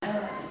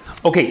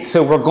Okay,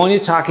 so we're going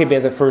to talk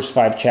about the first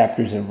 5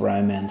 chapters of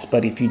Romans,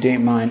 but if you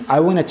don't mind, I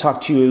want to talk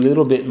to you a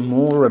little bit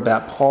more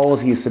about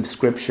Paul's use of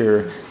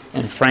Scripture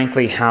and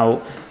frankly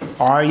how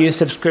our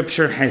use of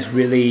Scripture has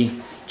really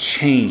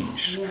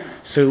changed.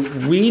 So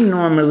we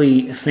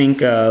normally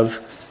think of,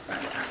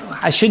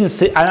 I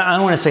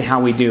don't want to say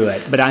how we do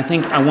it, but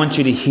I want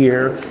you to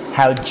hear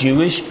how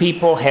Jewish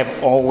people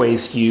have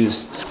always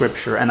used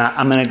Scripture. And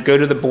I'm going to go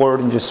to the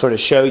board and just sort of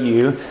show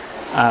you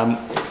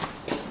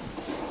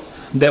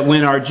that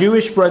when our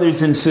Jewish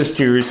brothers and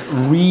sisters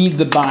read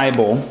the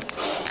Bible,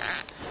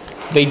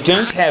 they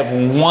don't have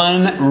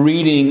one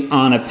reading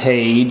on a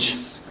page.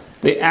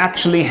 They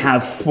actually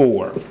have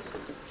 4.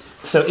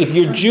 So if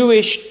you're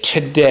Jewish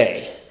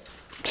today,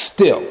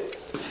 still,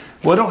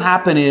 what will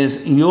happen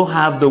is you'll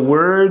have the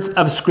words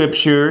of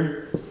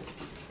Scripture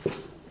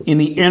in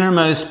the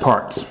innermost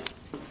parts.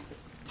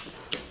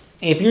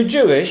 If you're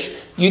Jewish,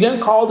 you don't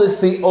call this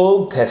the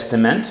Old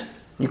Testament,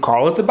 you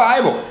call it the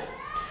Bible.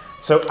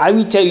 So I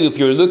would tell you, if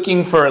you're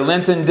looking for a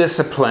Lenten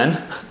discipline,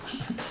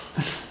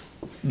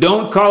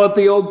 don't call it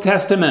the Old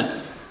Testament.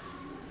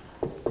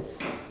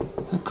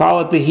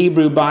 Call it the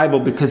Hebrew Bible,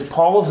 because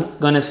Paul's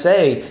going to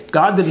say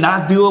God did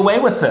not do away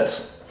with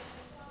this.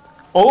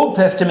 Old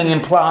Testament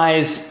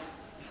implies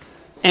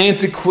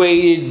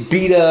antiquated,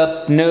 beat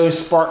up, no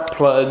spark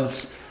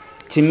plugs.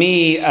 To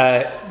me,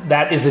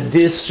 that is a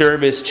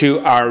disservice to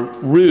our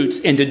roots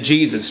and to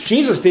Jesus.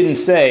 Jesus didn't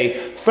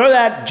say, throw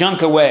that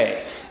junk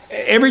away.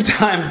 Every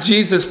time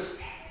Jesus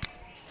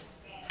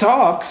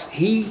talks,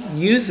 he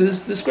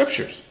uses the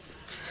Scriptures.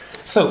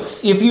 So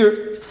if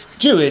you're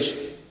Jewish,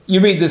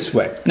 you read this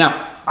way.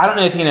 Now, I don't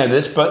know if you know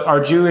this, but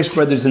our Jewish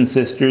brothers and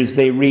sisters,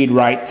 they read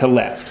right to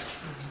left.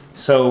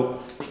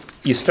 So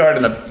you start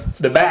in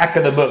the back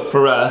of the book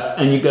for us,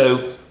 and you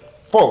go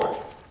forward.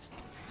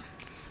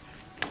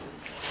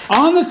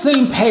 On the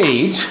same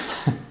page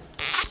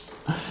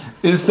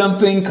is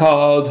something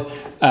called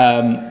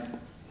the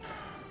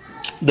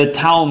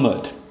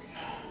Talmud.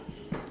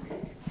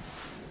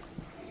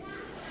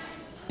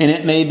 And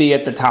it may be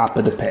at the top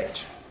of the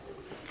page.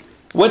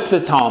 What's the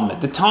Talmud?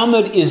 The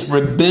Talmud is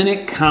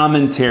rabbinic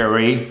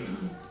commentary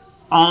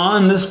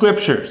on the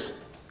Scriptures.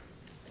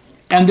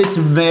 And it's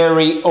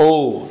very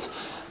old.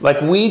 Like,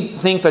 we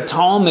think the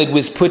Talmud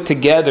was put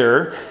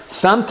together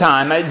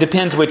sometime. It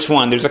depends which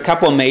one. There's a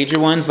couple major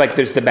ones, like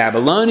there's the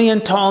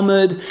Babylonian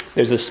Talmud,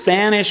 there's a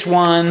Spanish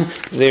one,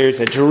 there's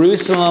a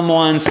Jerusalem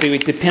one. So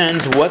it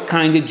depends what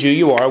kind of Jew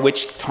you are,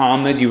 which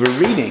Talmud you were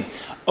reading.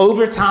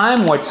 Over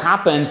time, what's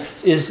happened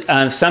is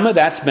some of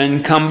that's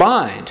been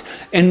combined.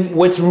 And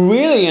what's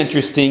really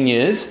interesting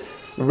is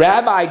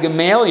Rabbi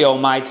Gamaliel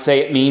might say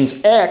it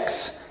means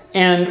X,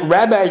 and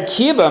Rabbi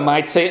Akiva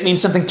might say it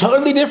means something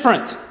totally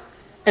different.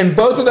 And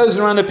both of those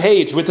are on the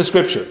page with the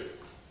Scripture.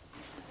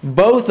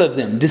 Both of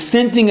them,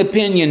 dissenting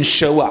opinions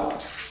show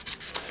up.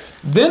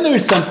 Then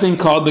there's something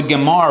called the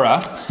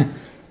Gemara.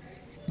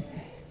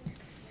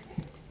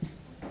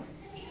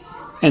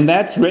 And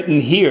that's written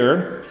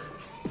here.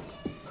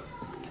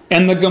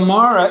 And the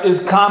Gemara is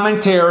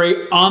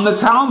commentary on the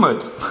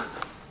Talmud.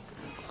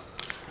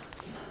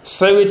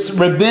 So it's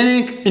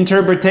rabbinic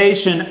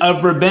interpretation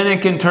of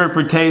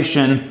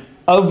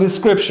the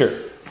Scripture.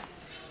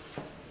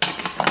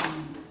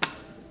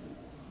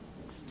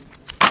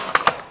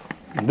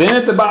 Then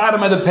at the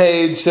bottom of the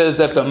page shows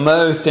up the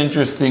most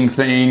interesting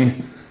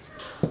thing,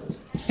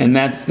 and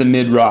that's the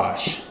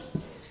Midrash.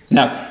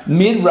 Now,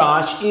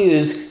 Midrash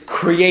is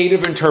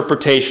creative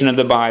interpretation of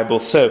the Bible.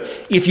 So,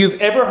 if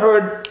you've ever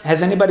heard,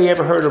 has anybody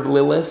ever heard of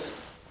Lilith?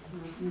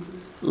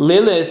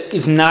 Lilith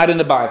is not in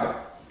the Bible,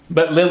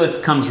 but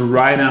Lilith comes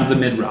right out of the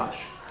Midrash.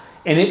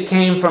 And it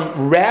came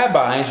from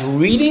rabbis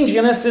reading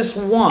Genesis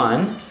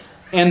 1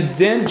 and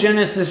then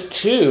Genesis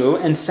 2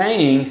 and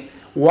saying,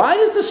 why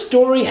does the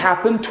story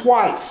happen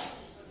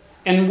twice?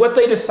 And what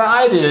they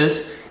decide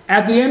is,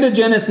 at the end of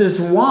Genesis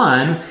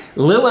 1,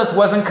 Lilith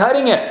wasn't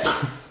cutting it.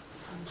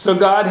 So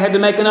God had to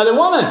make another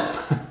woman.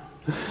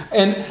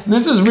 And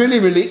this is really,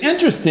 really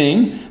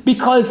interesting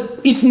because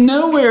it's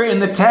nowhere in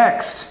the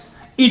text.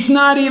 It's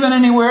not even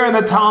anywhere in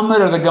the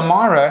Talmud or the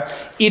Gemara.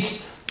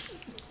 It's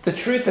the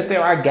truth that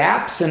there are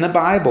gaps in the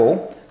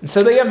Bible. And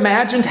so they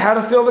imagined how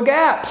to fill the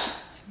gaps.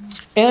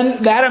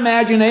 And that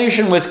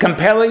imagination was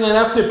compelling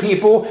enough to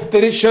people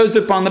that it shows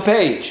up on the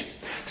page.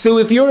 So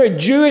if you're a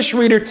Jewish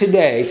reader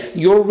today,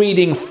 you're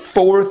reading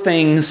 4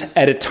 things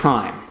at a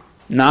time,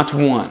 not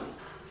one.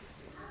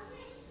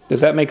 Does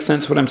that make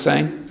sense what I'm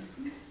saying?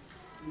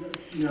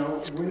 You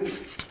know,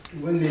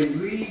 when they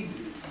read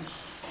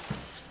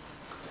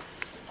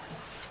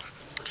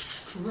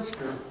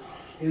Scripture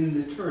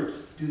in the church,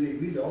 do they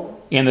read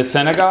all? In the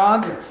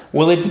synagogue?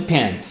 Well, it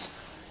depends.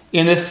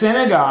 In the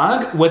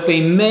synagogue, what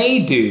they may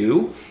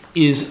do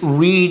is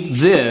read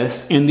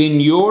this, and then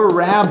your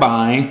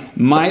rabbi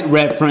might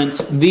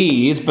reference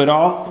these, but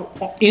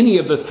any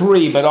of the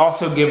 3, but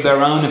also give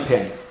their own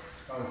opinion.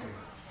 Okay.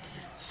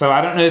 So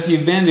I don't know if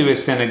you've been to a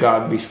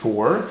synagogue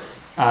before.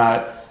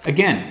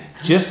 Again,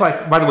 just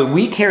like, by the way,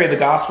 we carry the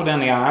gospel down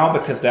the aisle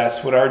because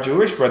that's what our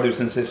Jewish brothers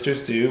and sisters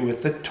do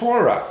with the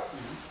Torah.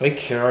 they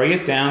carry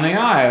it down the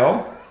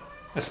aisle,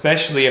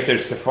 especially if they're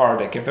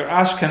Sephardic. If they're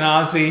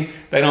Ashkenazi,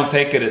 they don't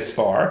take it as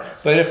far.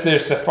 But if they're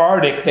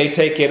Sephardic, they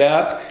take it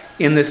up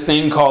in this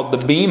thing called the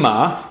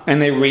bema,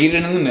 and they read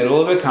it in the middle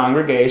of a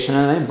congregation,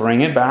 and they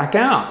bring it back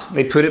out.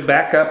 They put it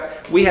back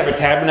up. We have a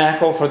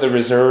tabernacle for the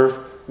reserve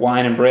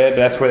wine and bread.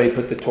 That's where they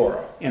put the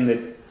Torah, in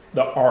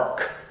the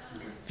ark.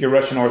 If you're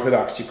Russian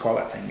Orthodox, you call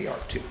that thing the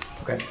ark too.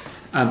 Okay.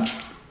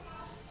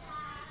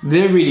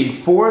 They're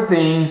reading 4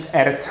 things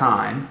at a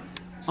time.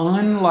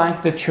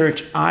 Unlike the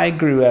church I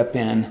grew up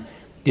in,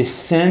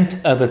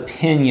 dissent of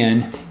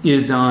opinion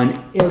is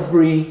on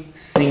every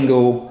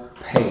single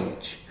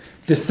page.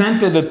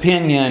 Dissent of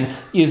opinion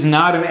is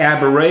not an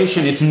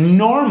aberration, it's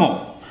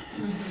normal.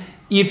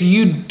 If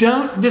you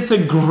don't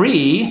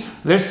disagree,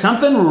 there's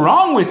something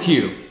wrong with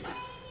you.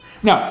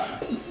 Now,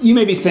 you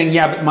may be saying,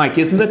 yeah, but Mike,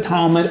 isn't the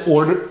Talmud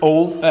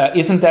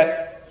isn't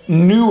that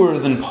newer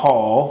than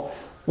Paul?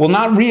 Well,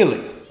 not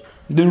really.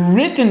 The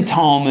written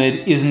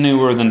Talmud is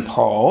newer than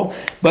Paul,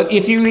 but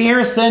if you were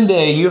here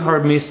Sunday, you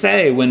heard me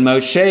say when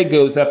Moshe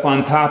goes up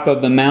on top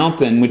of the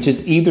mountain, which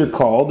is either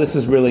called, this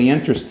is really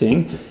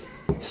interesting,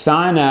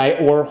 Sinai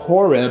or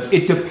Horeb,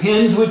 it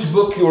depends which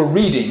book you're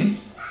reading.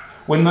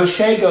 When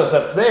Moshe goes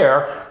up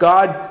there,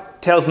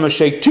 God tells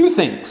Moshe 2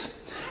 things.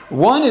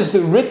 One is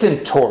the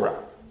written Torah.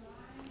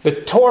 The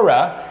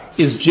Torah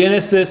is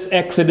Genesis,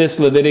 Exodus,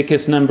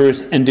 Leviticus,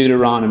 Numbers, and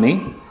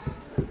Deuteronomy.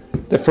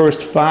 The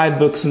first 5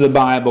 books of the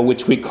Bible,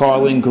 which we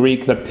call in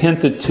Greek the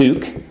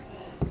Pentateuch,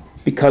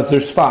 because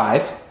there's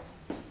 5.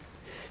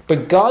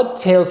 But God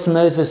tells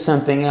Moses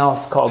something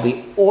else called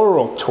the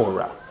oral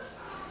Torah.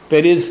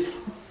 That is,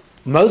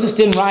 Moses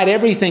didn't write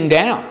everything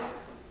down.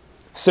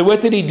 So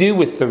what did he do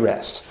with the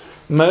rest?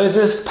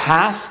 Moses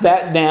passed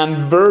that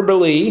down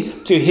verbally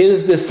to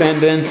his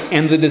descendants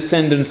and the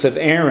descendants of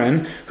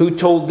Aaron, who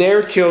told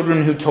their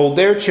children, who told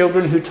their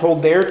children, who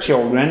told their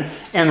children,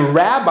 and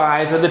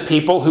rabbis are the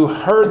people who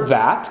heard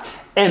that.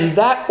 And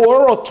that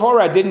oral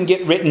Torah didn't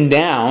get written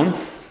down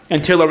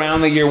until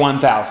around the year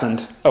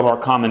 1000 of our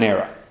Common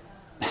Era.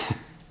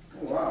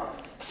 Wow.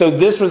 So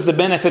this was the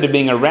benefit of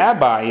being a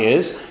rabbi,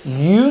 is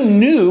you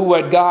knew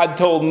what God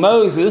told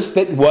Moses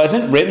that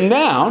wasn't written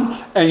down,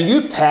 and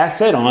you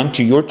pass it on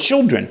to your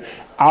children.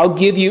 I'll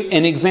give you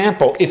an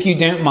example, if you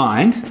don't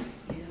mind.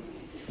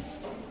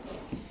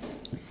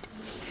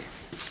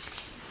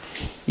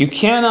 You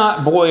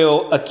cannot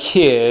boil a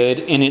kid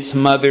in its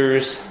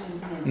mother's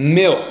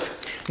milk.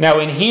 Now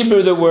in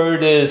Hebrew the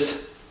word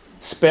is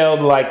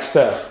spelled like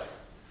so.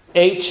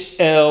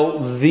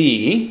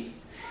 HLV.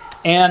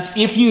 And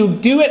if you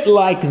do it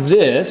like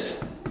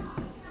this,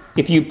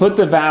 if you put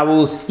the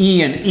vowels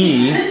E and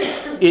E,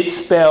 it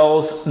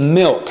spells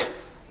milk.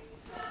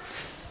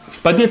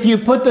 But if you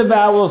put the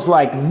vowels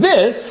like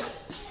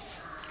this,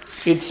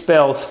 it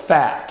spells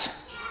fat.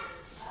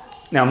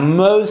 Now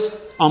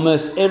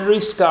almost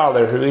every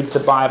scholar who reads the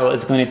Bible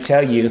is going to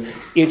tell you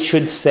it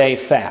should say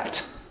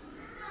fat.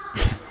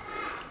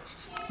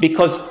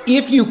 Because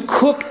if you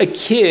cook a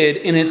kid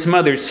in its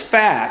mother's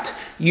fat,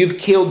 you've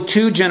killed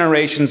 2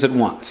 generations at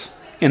once.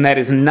 And that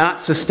is not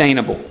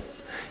sustainable.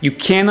 You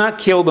cannot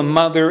kill the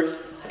mother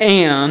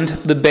and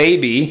the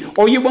baby,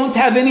 or you won't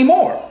have any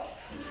more.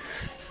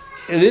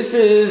 This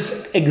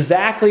is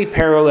exactly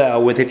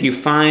parallel with if you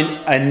find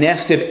a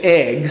nest of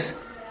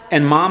eggs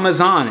and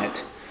mama's on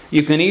it.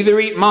 You can either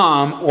eat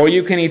mom or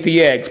you can eat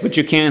the eggs, but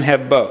you can't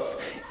have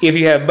both. If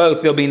you have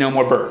both, there'll be no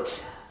more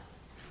birds.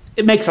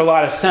 It makes a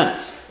lot of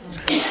sense.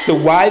 So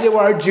why do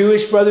our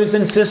Jewish brothers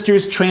and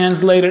sisters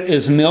translate it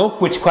as milk,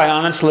 which quite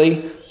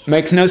honestly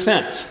makes no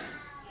sense?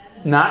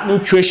 Not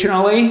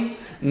nutritionally,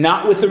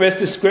 not with the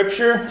rest of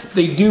Scripture.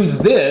 They do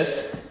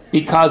this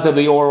because of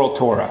the oral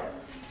Torah.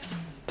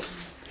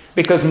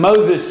 Because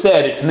Moses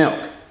said it's milk,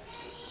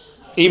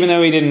 even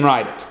though he didn't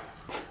write it.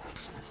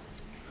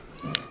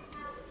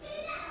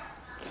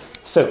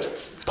 So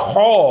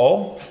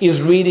Paul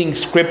is reading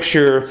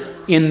Scripture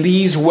in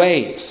these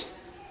ways.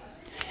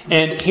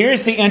 And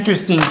here's the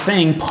interesting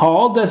thing.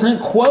 Paul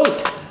doesn't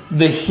quote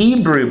the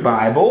Hebrew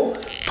Bible.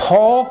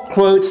 Paul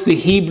quotes the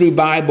Hebrew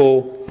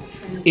Bible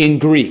in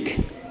Greek.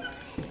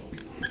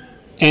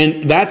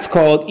 And that's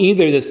called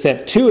either the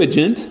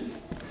Septuagint,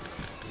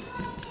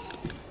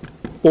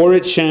 or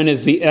it's shown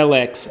as the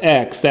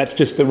LXX. That's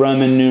just the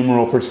Roman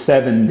numeral for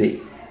 70.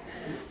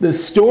 The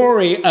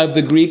story of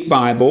the Greek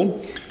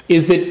Bible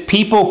is that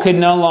people could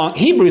no longer...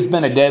 Hebrew's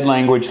been a dead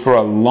language for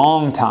a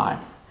long time.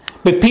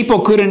 But people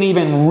couldn't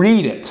even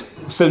read it.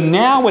 So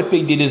now what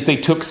they did is they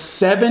took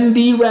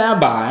 70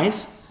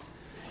 rabbis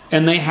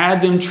and they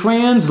had them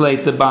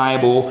translate the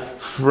Bible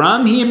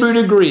from Hebrew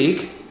to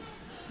Greek,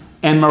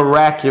 and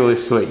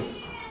miraculously,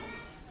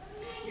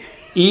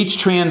 each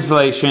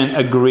translation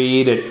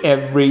agreed at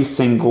every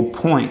single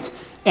point.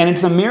 And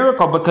it's a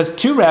miracle because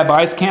 2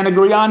 rabbis can't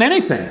agree on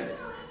anything.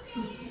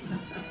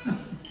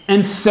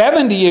 And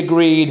 70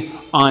 agreed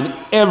on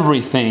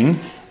everything.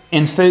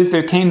 And so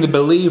there came the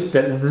belief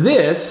that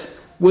this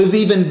was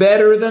even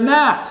better than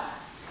that.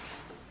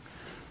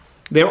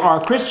 There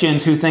are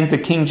Christians who think the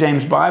King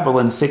James Bible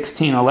in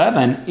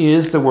 1611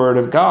 is the Word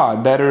of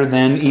God, better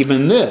than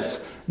even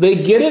this. They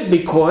get it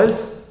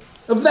because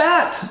of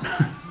that.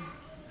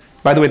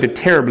 By the way, they're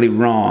terribly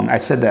wrong. I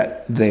said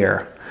that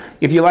there.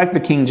 If you like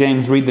the King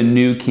James, read the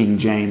New King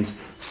James.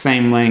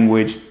 Same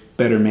language,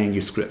 better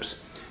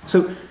manuscripts.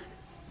 So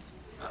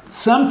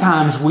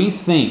sometimes we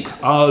think,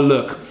 oh,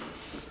 look,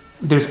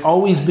 there's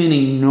always been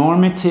a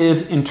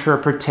normative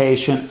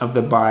interpretation of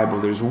the Bible.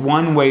 There's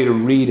one way to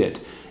read it.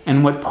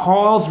 And what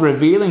Paul's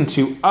revealing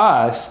to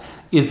us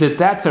is that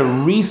that's a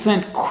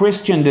recent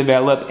Christian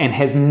development and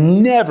has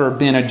never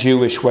been a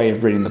Jewish way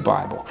of reading the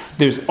Bible.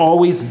 There's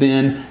always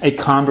been a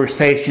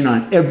conversation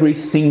on every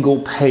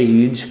single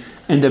page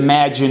and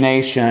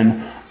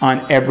imagination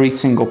on every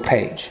single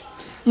page.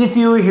 If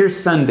you were here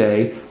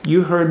Sunday,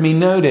 you heard me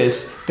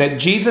notice that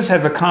Jesus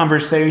has a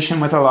conversation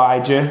with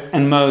Elijah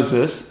and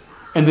Moses,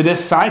 and the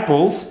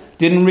disciples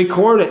didn't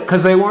record it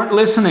because they weren't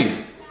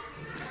listening.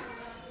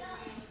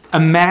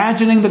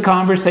 Imagining the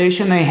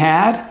conversation they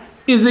had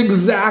is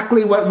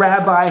exactly what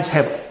rabbis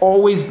have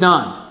always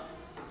done.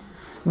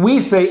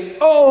 We say,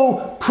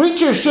 oh,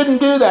 preachers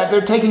shouldn't do that.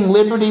 They're taking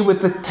liberty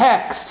with the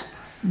text.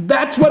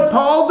 That's what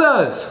Paul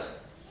does.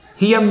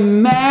 He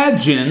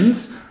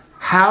imagines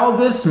how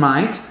this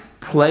might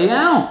play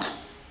out.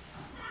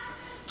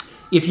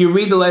 If you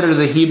read the letter to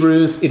the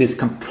Hebrews, it is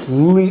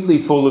completely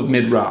full of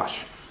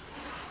midrash.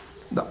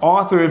 The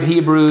author of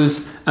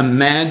Hebrews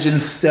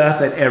imagines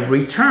stuff at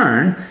every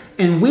turn,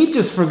 and we've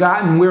just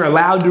forgotten we're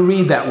allowed to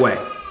read that way.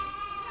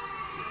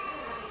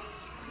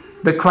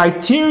 The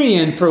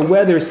criterion for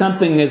whether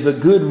something is a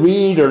good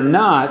read or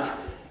not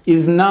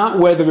is not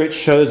whether it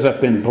shows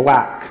up in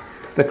black.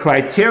 The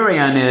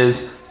criterion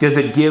is, does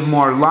it give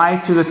more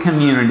life to the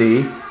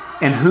community,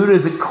 and who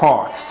does it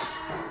cost?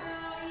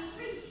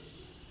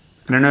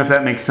 I don't know if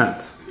that makes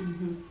sense.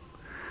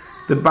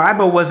 The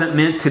Bible wasn't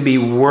meant to be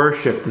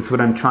worshipped, is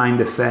what I'm trying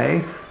to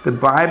say. The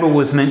Bible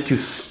was meant to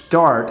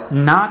start,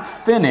 not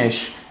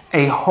finish,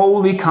 a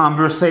holy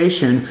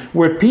conversation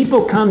where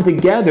people come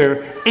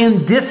together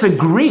and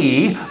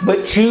disagree,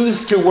 but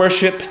choose to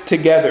worship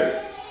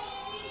together.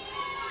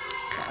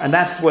 And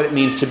that's what it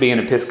means to be an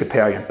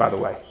Episcopalian, by the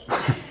way.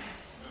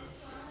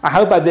 I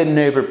hope I didn't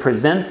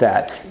over-present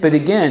that. But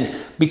again,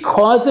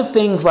 because of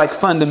things like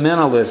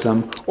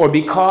fundamentalism, or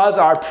because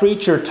our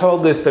preacher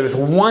told us there's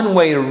one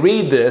way to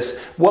read this,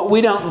 what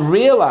we don't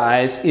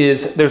realize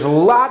is there's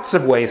lots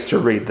of ways to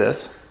read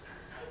this.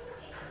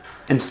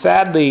 And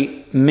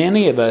sadly,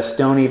 many of us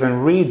don't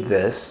even read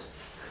this.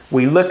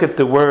 We look at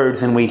the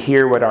words and we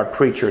hear what our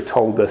preacher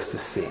told us to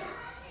see.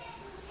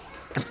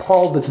 And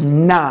Paul does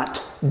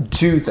not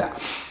do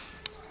that.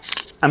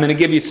 I'm going to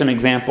give you some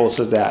examples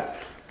of that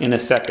in a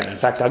second. In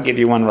fact, I'll give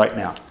you one right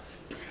now.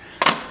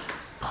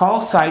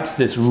 Paul cites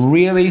this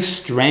really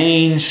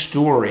strange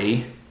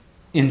story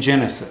in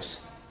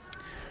Genesis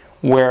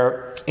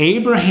where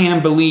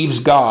Abraham believes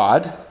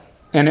God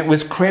and it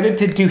was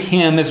credited to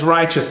him as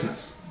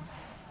righteousness.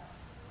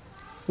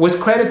 Was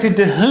credited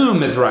to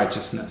whom as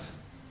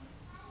righteousness?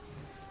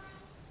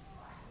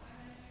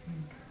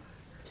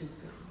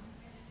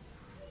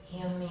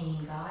 Him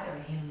meaning God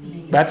or him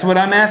meaning... That's what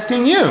I'm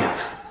asking you.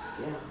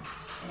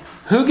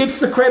 Who gets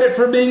the credit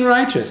for being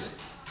righteous?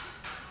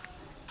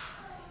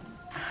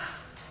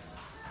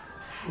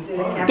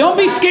 Don't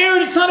be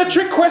scared. It's not a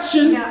trick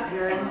question.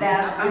 And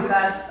that's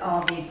because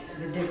all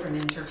the different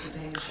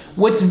interpretations.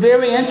 What's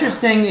very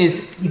interesting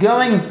is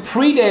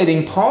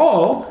predating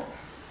Paul,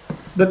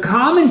 the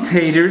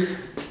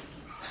commentators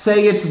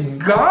say it's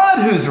God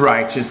who's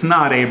righteous,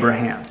 not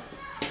Abraham.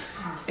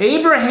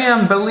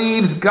 Abraham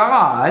believes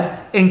God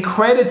and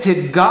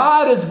credited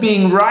God as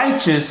being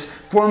righteous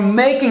for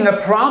making a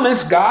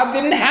promise God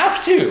didn't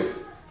have to.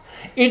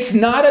 It's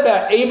not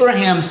about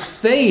Abraham's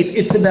faith,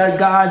 it's about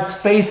God's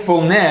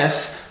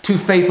faithfulness to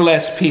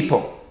faithless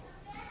people.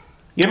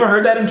 You ever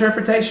heard that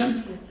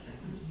interpretation?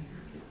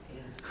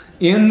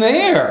 In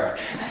there.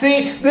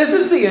 See, this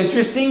is the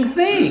interesting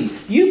thing.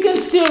 You can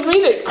still read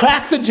it.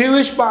 Crack the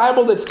Jewish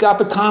Bible that's got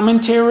the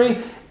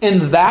commentary,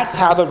 and that's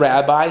how the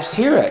rabbis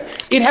hear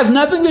it. It has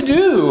nothing to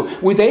do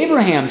with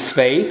Abraham's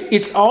faith.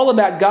 It's all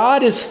about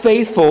God is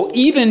faithful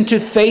even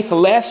to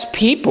faithless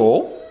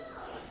people,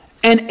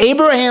 and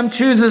Abraham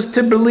chooses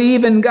to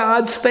believe in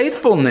God's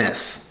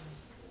faithfulness.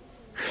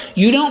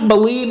 You don't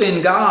believe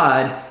in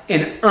God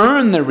and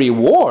earn the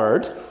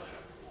reward.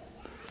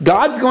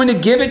 God's going to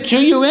give it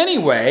to you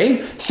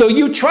anyway, so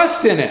you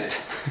trust in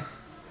it.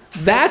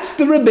 That's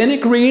the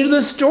rabbinic read of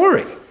the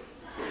story.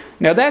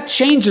 Now that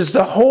changes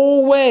the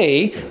whole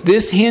way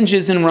this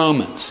hinges in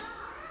Romans.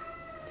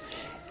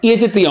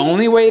 Is it the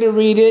only way to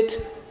read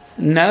it?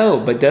 No,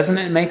 but doesn't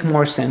it make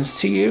more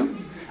sense to you?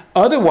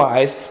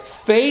 Otherwise,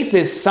 faith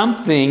is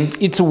something,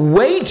 it's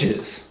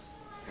wages.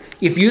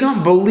 If you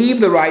don't believe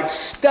the right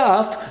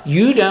stuff,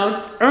 you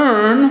don't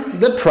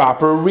earn the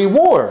proper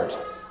reward.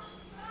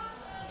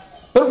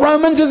 But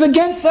Romans is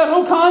against that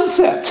whole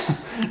concept.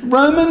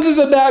 Romans is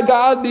about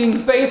God being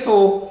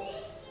faithful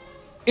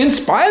in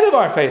spite of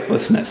our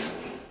faithlessness.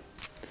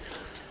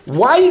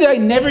 Why did I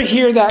never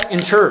hear that in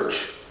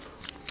church?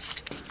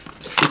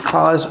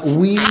 Because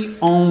we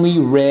only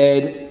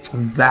read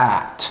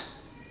that.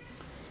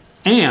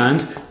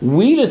 And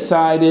we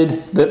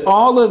decided that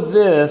all of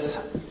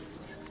this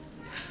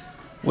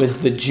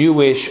was the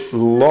Jewish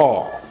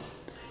law.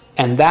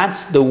 And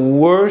that's the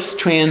worst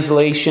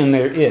translation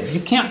there is.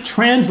 You can't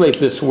translate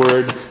this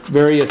word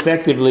very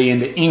effectively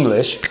into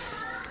English.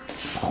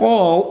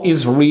 Paul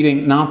is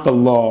reading not the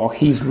law,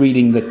 he's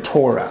reading the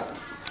Torah.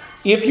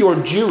 If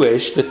you're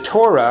Jewish, the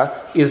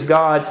Torah is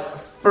God's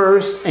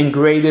first and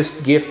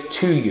greatest gift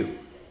to you.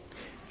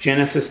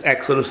 Genesis,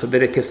 Exodus,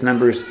 Leviticus,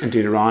 Numbers, and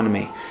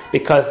Deuteronomy.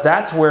 Because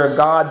that's where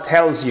God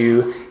tells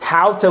you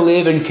how to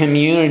live in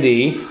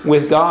community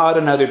with God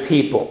and other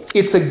people.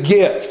 It's a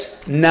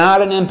gift,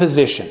 not an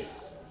imposition.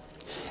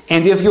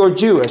 And if you're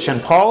Jewish,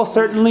 and Paul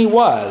certainly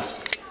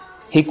was,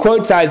 he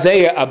quotes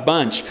Isaiah a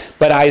bunch,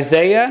 but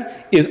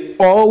Isaiah is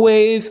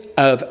always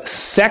of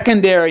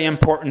secondary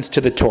importance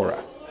to the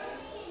Torah.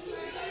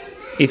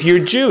 If you're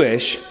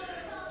Jewish,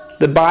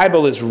 the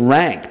Bible is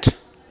ranked.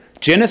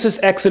 Genesis,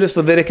 Exodus,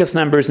 Leviticus,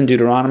 Numbers, and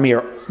Deuteronomy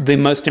are the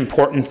most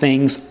important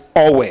things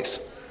always.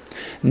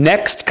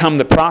 Next come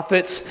the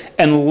prophets,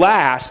 and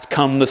last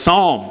come the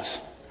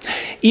Psalms.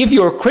 If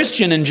you're a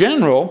Christian in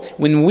general,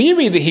 when we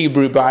read the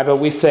Hebrew Bible,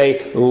 we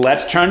say,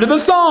 let's turn to the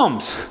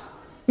Psalms,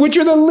 which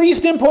are the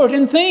least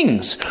important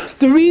things.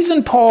 The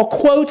reason Paul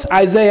quotes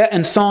Isaiah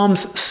and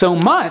Psalms so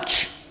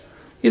much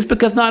is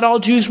because not all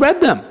Jews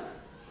read them.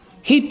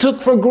 He took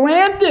for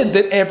granted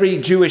that every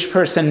Jewish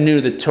person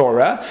knew the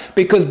Torah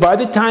because by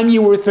the time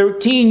you were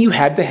 13, you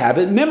had to have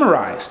it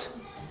memorized.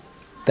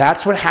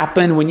 That's what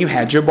happened when you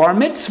had your bar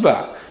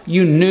mitzvah.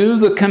 You knew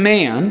the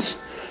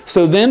commands.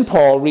 So then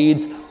Paul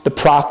reads the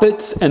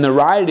prophets and the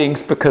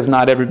writings because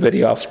not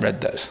everybody else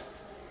read those.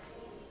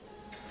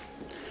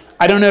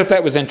 I don't know if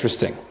that was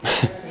interesting.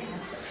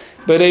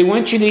 But I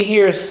want you to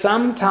hear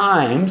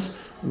sometimes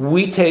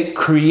we take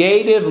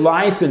creative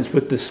license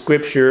with the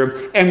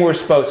scripture and we're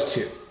supposed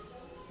to.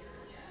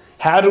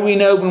 How do we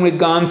know when we've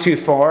gone too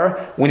far?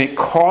 When it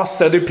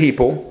costs other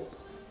people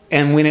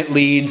and when it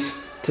leads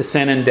to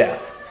sin and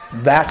death.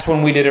 That's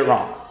when we did it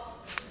wrong.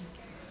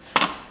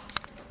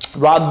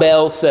 Rod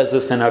Bell says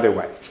this another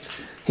way.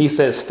 He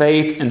says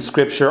faith and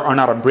scripture are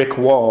not a brick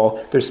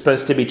wall. They're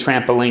supposed to be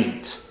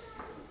trampolines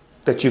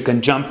that you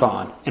can jump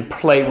on and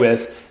play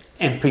with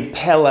and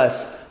propel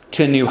us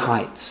to new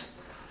heights.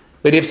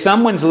 But if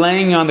someone's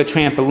laying on the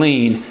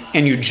trampoline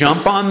and you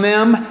jump on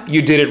them,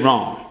 you did it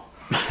wrong.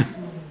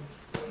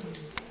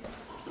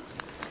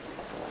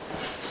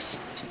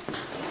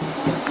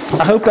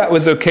 I hope that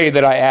was okay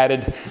that I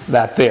added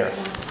that there.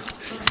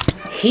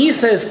 He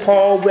says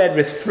Paul read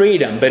with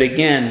freedom, but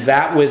again,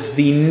 that was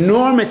the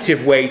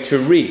normative way to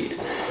read.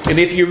 And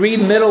if you read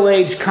Middle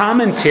Age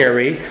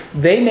commentary,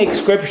 they make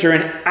Scripture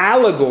an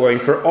allegory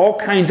for all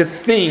kinds of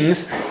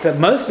things that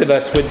most of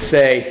us would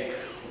say,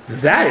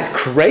 that is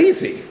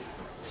crazy.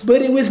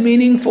 But it was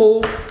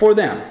meaningful for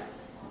them.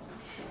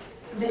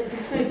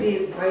 This may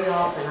be way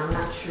off, and I'm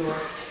not sure,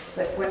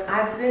 but when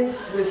I've been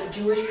with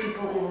Jewish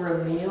people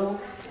over a meal,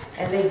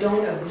 and they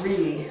don't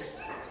agree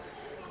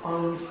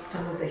on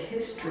some of the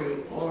history,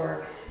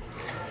 or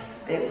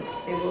they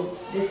will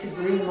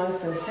disagree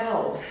amongst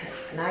themselves,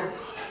 and I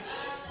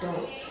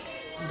don't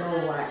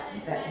know what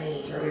that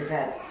means, or is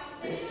that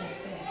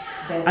this?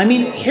 I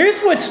mean,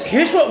 here's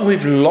what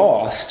we've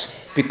lost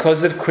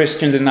because of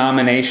Christian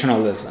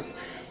denominationalism.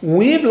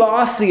 We've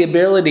lost the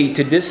ability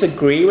to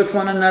disagree with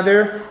one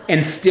another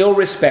and still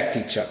respect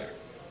each other.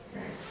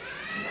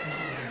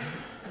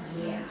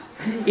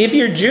 If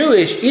you're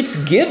Jewish, it's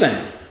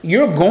given.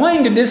 You're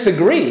going to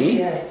disagree,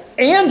 yes,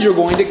 and you're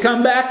going to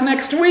come back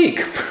next week.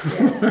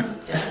 Yes.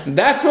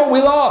 That's what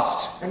we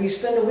lost. And you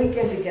spend the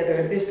weekend together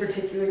in this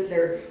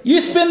particular... You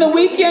spend the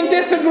weekend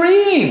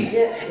disagreeing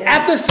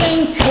at the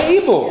same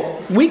table.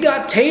 Yes. We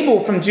got table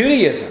from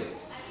Judaism.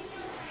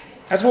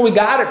 That's where we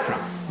got it from.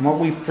 And what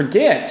we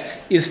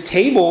forget is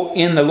table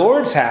in the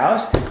Lord's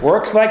house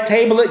works like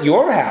table at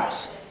your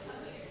house.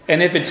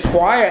 And if it's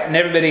quiet and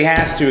everybody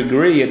has to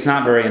agree, it's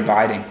not very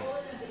inviting.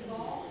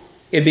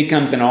 It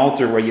becomes an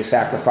altar where you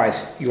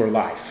sacrifice your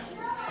life.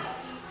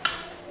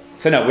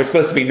 So no, we're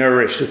supposed to be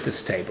nourished at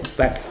this table.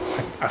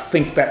 I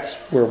think that's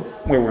where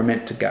we're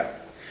meant to go.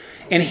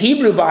 And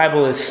Hebrew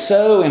Bible is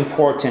so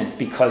important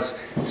because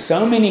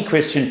so many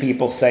Christian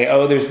people say,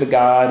 oh, there's the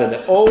God of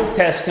the Old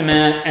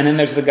Testament and then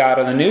there's the God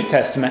of the New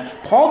Testament.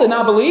 Paul did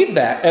not believe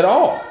that at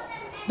all.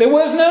 There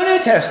was no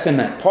New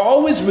Testament.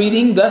 Paul was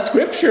reading the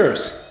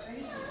Scriptures,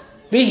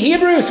 the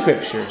Hebrew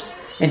Scriptures.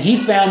 And he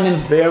found them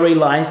very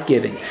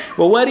life-giving.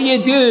 Well, what do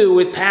you do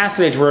with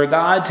passage where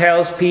God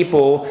tells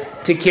people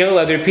to kill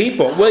other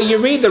people? Well, you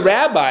read the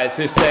rabbis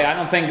who say, I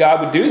don't think God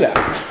would do that.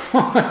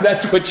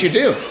 That's what you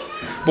do.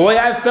 Boy,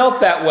 I've felt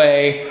that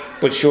way,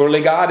 but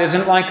surely God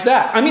isn't like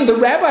that. I mean, the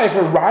rabbis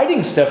were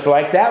writing stuff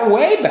like that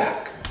way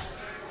back.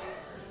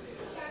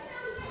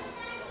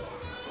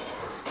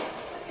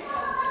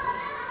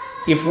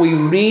 If we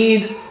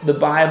read the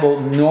Bible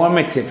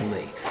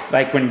normatively,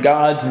 like when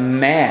God's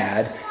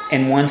mad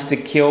and wants to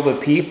kill the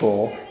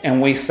people,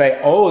 and we say,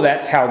 oh,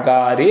 that's how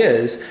God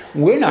is,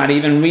 we're not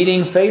even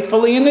reading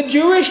faithfully in the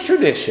Jewish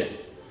tradition.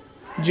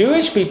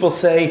 Jewish people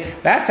say,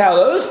 that's how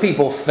those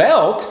people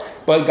felt,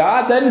 but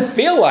God doesn't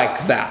feel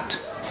like that.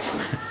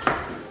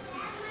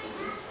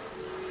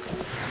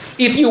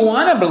 If you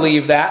want to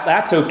believe that,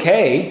 that's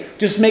okay.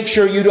 Just make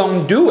sure you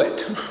don't do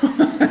it.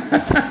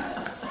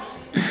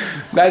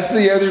 That's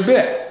the other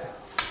bit.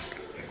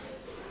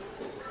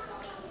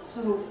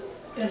 So,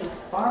 in a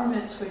bar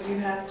mitzvah, you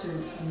have to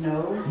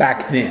know?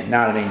 Back then,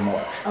 not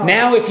anymore. Oh.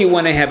 Now, if you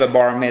want to have a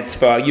bar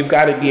mitzvah, you've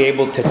got to be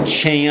able to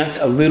chant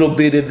a little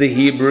bit of the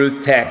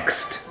Hebrew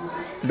text.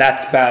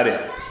 That's about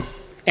it.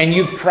 And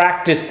you've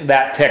practiced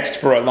that text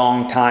for a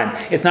long time.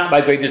 It's not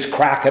like they just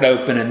crack it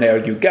open and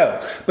there you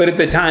go. But at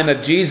the time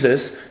of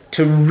Jesus,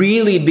 to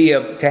really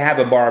to have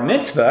a bar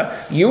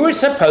mitzvah, you were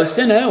supposed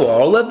to know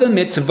all of the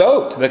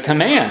mitzvot, the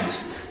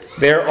commands.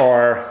 There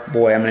are, I'm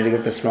going to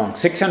get this wrong,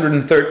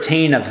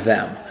 613 of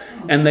them.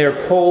 And they're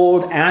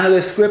pulled out of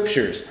the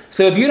scriptures.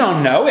 So if you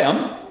don't know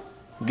them,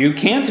 you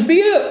can't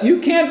be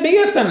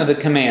a son of the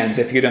commands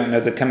if you don't know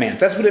the commands.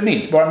 That's what it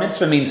means. Bar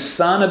mitzvah means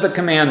son of the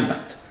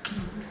commandment.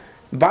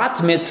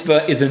 Bat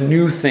mitzvah is a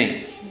new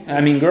thing.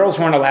 I mean, girls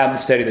weren't allowed to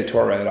study the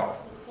Torah at all.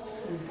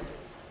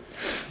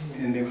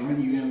 And they weren't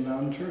even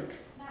allowed in church.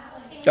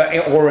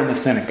 Or in the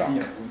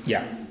synagogue.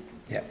 Yeah.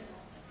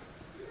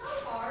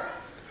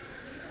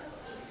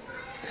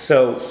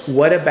 So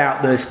what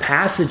about those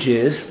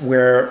passages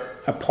where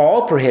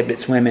Paul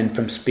prohibits women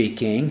from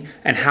speaking?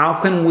 And how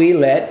can we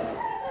let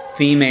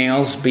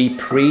females be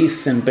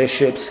priests and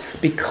bishops?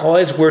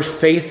 Because we're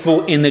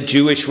faithful in the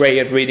Jewish way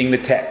of reading the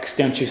text,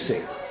 don't you see?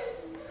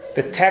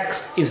 The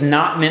text is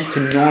not meant to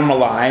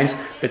normalize.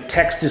 The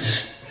text is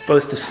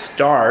supposed to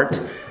start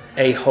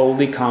a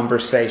holy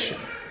conversation.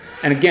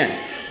 And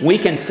again, we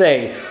can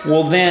say,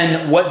 well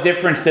then, what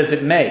difference does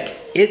it make?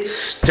 It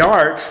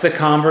starts the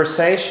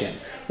conversation.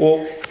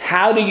 Well,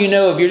 how do you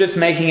know if you're just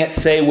making it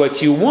say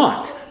what you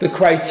want? The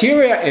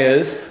criteria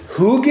is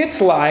who gets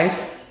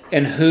life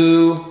and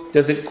who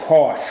does it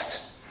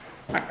cost.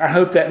 I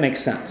hope that makes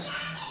sense.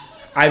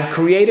 I've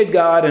created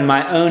God in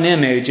my own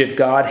image if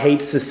God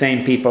hates the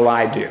same people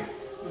I do.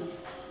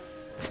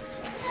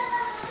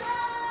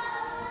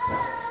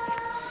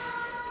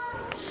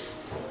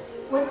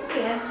 What's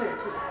the answer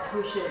to that?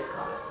 Who should it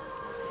cost?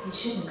 It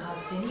shouldn't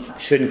cost anybody.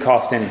 Shouldn't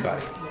cost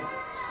anybody.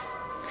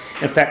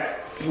 In fact,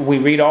 we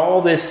read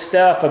all this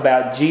stuff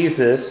about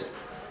Jesus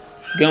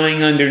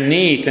going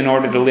underneath in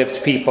order to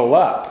lift people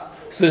up.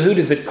 So who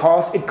does it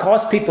cost? It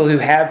costs people who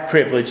have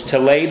privilege to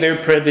lay their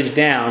privilege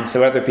down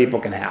so other people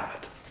can have it.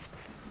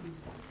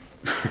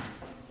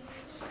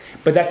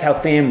 But that's how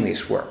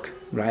families work,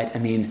 right? I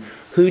mean,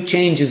 who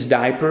changes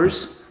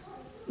diapers?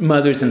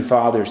 Mothers and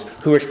fathers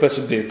who are supposed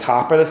to be the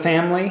top of the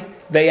family.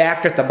 They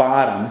act at the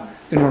bottom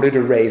in order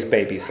to raise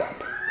babies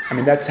up. I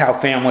mean, that's how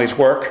families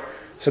work.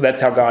 So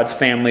that's how God's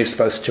family is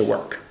supposed to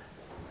work.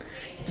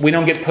 We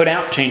don't get put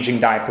out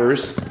changing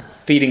diapers,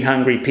 feeding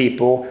hungry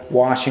people,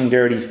 washing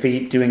dirty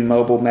feet, doing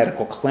mobile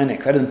medical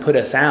clinics. That doesn't put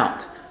us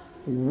out.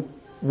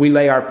 We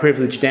lay our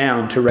privilege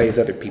down to raise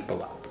other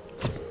people up.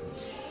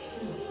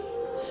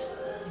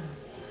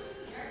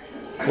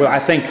 Well, I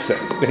think so,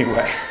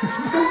 anyway.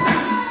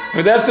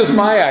 But that's just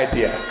my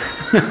idea.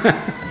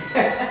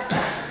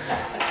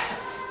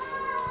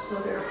 So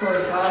therefore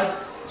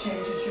God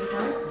changes your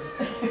diaper.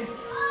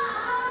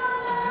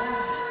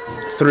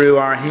 Through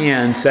our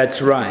hands,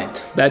 that's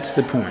right. That's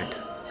the point.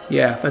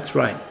 Yeah, that's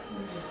right.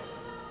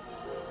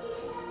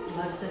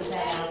 Loves us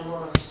at our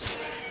worst,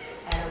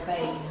 at our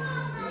base.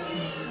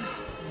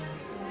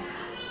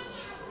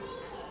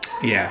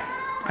 Yeah,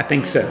 I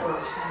think so.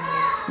 Worst,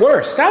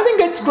 Worst. I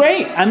think it's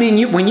great. I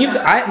mean,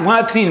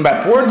 I've seen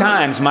about 4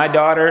 times my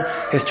daughter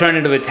has turned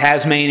into the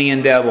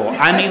Tasmanian devil.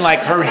 I mean, like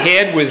her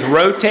head was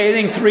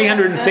rotating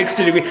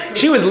 360 degrees.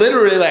 She was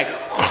literally like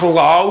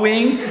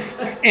clawing,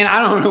 and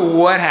I don't know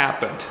what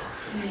happened.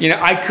 You know,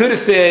 I could have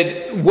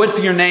said,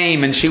 "What's your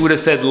name?" and she would have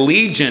said,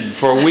 "Legion,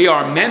 for we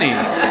are many."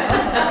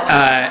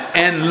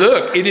 And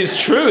look, it is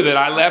true that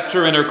I left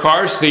her in her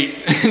car seat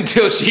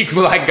until she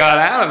got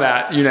out of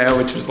that,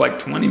 which was like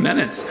 20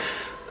 minutes.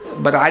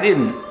 But I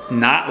didn't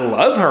not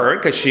love her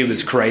because she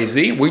was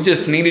crazy. We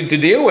just needed to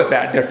deal with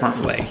that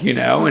differently,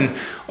 And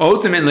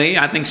ultimately,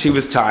 I think she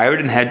was tired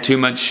and had too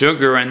much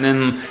sugar, and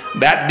then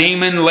that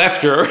demon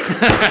left her,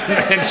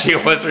 and she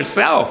was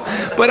herself.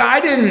 But I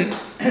didn't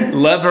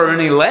love her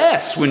any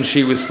less when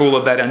she was full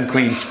of that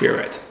unclean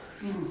spirit.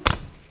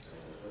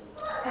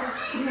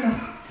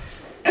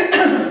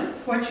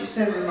 What you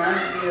said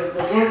reminded me of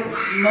the work of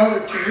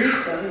Mother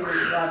Teresa, who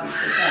was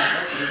obviously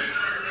Catholic.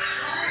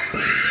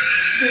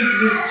 Did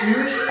the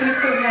Jewish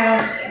people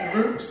have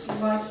groups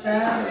like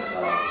that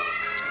of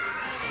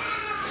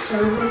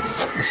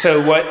servants?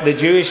 So what the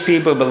Jewish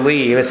people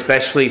believe,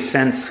 especially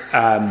since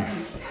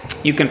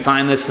you can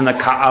find this in the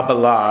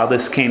Kabbalah,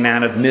 this came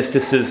out of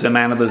mysticism,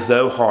 out of the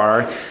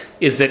Zohar,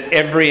 is that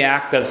every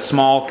act of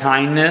small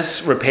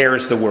kindness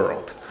repairs the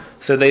world.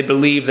 So they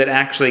believe that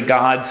actually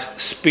God's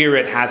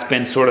Spirit has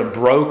been sort of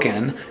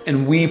broken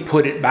and we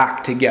put it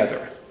back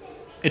together.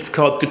 It's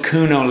called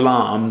Tikkun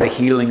Olam, the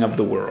healing of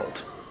the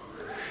world.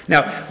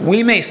 Now,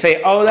 we may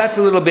say, oh, that's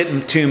a little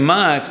bit too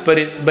much, but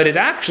it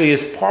actually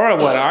is part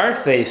of what our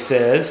faith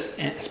says,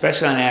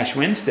 especially on Ash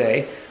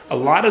Wednesday. A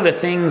lot of the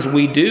things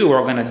we do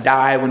are going to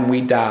die when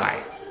we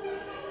die.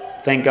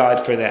 Thank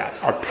God for that.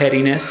 Our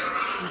pettiness,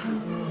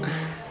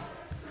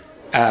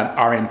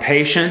 our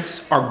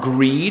impatience, our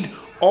greed,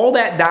 all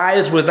that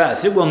dies with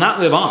us. It will not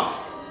live on.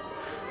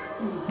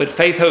 But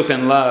faith, hope,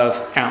 and love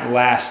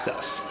outlast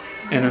us.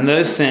 And in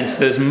those sense,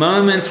 those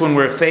moments when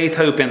we're faith,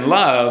 hope, and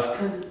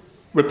love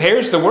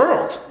repairs the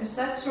world. Is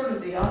that sort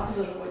of the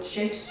opposite of what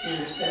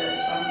Shakespeare said,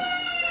 if I'm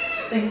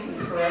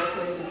thinking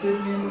correctly? The good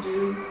men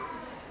do?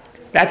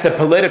 That's a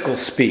political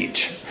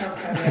speech.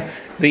 Okay.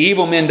 The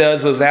evil men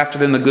does as after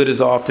them the good is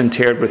often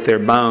teared with their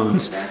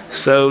bones.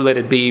 So let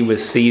it be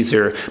with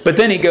Caesar. But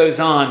then he goes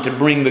on to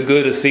bring the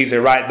good of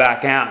Caesar right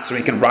back out so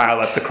he can rile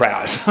up the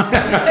crowds. So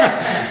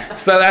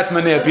that's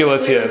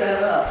manipulative. Let's clear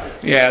that up.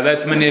 Yeah,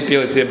 that's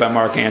manipulative by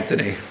Mark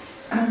Antony.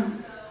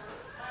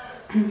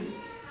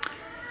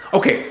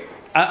 Okay,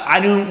 I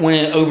don't want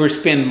to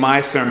overspend my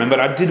sermon, but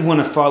I did want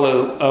to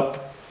follow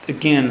up,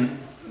 again,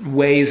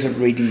 ways of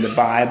reading the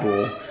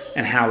Bible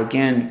and how,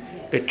 again,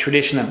 the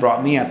tradition that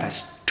brought me up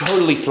has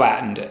totally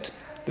flattened it.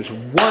 There's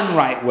one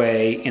right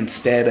way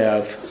instead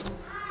of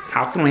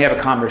how can we have a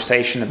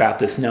conversation about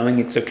this knowing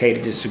it's okay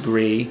to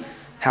disagree?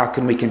 How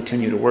can we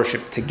continue to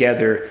worship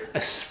together,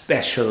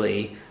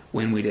 especially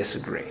when we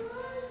disagree?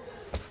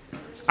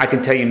 I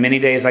can tell you many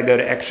days I go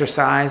to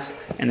exercise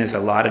and there's a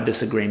lot of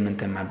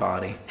disagreement in my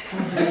body.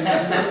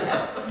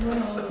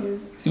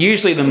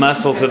 Usually the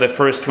muscles are the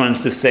first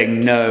ones to say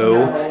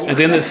no, and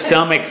then the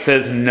stomach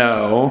says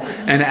no,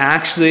 and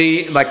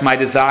actually, like my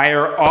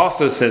desire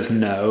also says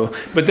no,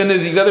 but then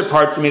there's these other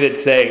parts of me that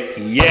say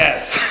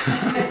yes.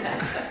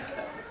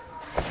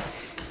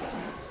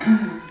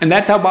 And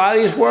that's how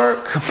bodies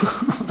work.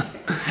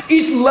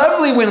 It's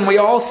lovely when we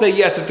all say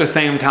yes at the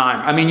same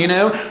time. I mean, you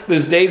know,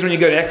 there's days when you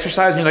go to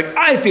exercise and you're like,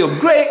 I feel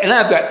great, and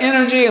I've got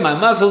energy, and my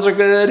muscles are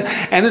good,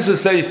 and this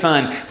is so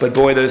fun. But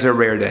boy, those are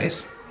rare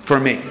days for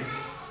me.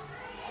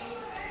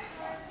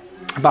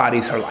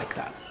 Bodies are like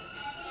that.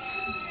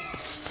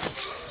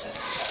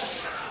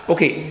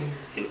 Okay,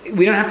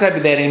 we don't have to talk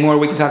about that anymore.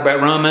 We can talk about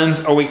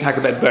Romans or we can talk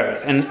about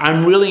both. And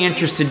I'm really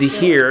interested to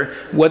hear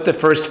what the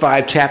first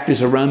 5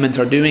 chapters of Romans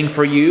are doing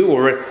for you,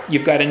 or if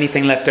you've got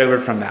anything left over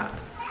from that.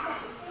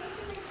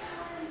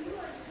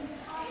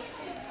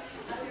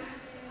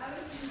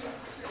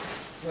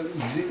 Well,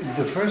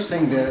 the first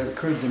thing that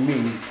occurred to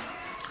me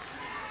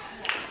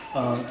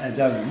as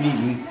I was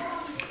reading,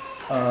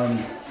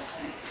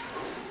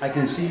 I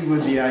can see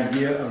where the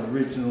idea of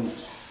original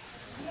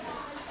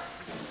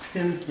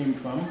sin came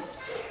from.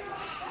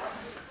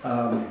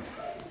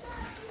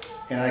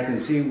 And I can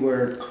see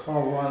where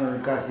Karl Rahner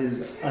got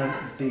his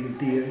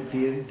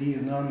the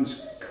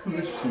anonymous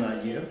Christian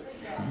idea.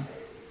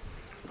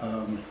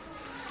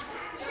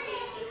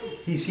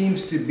 He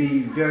seems to be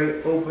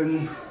very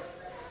open.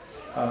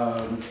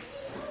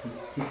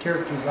 He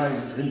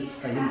characterizes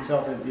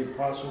himself as the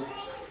apostle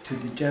to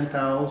the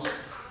Gentiles.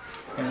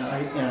 And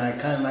I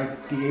kind of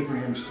like the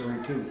Abraham story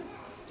too.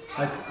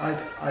 I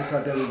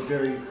thought that was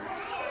very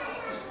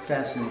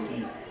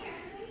fascinating.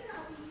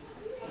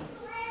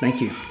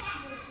 Thank you.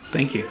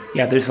 Thank you.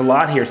 Yeah, there's a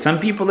lot here. Some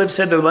people have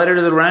said the letter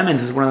to the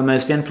Romans is one of the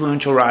most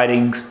influential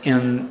writings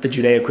in the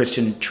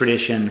Judeo-Christian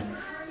tradition,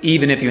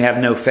 even if you have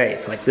no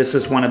faith. Like, this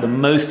is one of the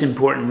most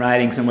important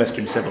writings in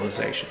Western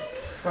civilization.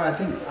 Well,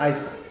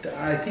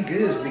 I think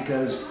it is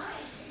because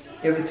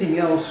everything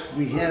else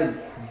we have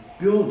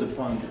built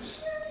upon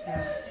this.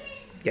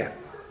 Yeah.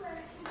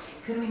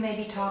 Could we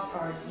maybe talk,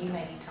 or you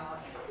maybe talk,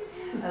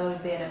 a little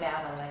bit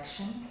about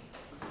election?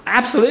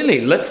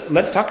 Absolutely.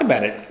 Let's talk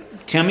about it.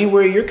 Tell me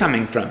where you're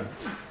coming from.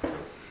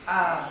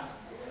 I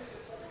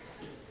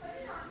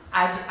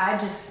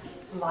just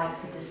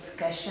like the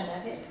discussion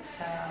of it.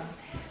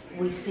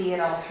 We see it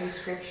all through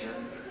Scripture.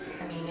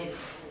 I mean,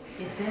 it's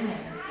in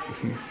there.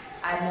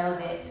 I know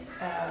that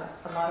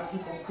a lot of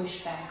people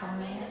push back on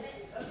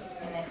that,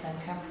 and that's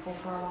uncomfortable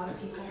for a lot of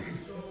people.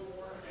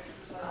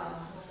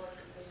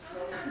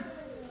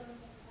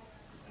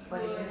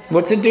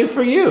 What's it do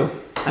for you?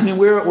 I mean,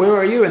 where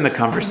are you in the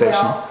conversation?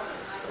 Well,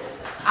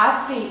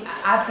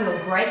 I feel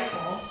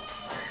grateful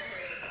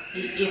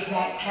if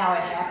that's how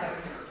it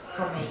happens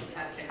for me.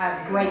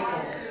 I'm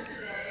grateful.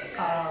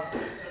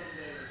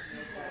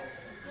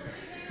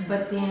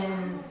 But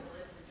then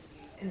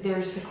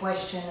there's the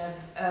question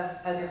of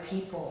other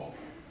people,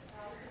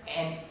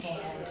 and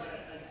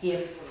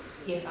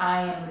if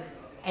I am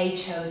a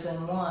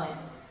chosen one,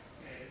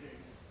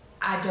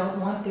 I don't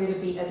want there to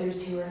be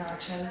others who are not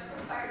chosen.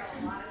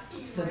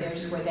 So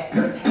there's where that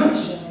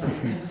compassion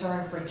and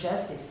concern for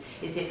justice.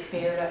 Is it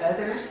fair to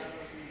others?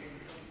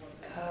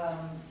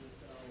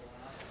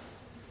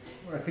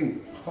 I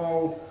think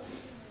Paul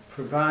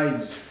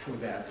provides for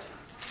that.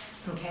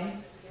 Okay.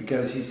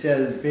 Because he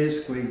says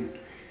basically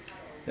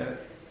that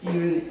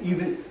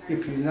even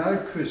if you're not a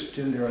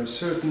Christian, there are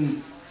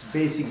certain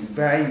basic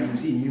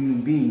values in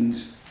human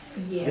beings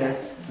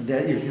Yes.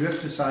 that if you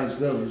exercise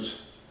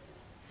those,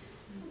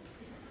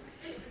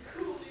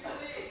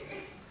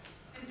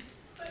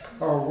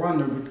 Carl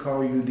Runner would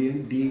call you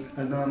the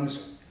anonymous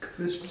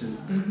Christian,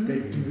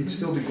 that you would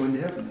still be going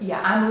to heaven.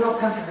 Yeah, I'm real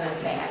comfortable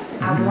with that.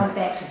 I want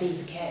that to be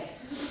the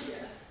case.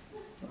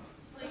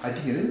 I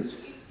think it is.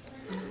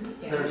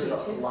 Yeah, There's me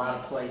a too. lot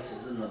of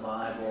places in the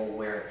Bible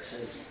where it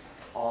says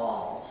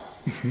all.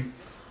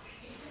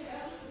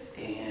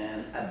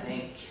 And I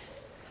think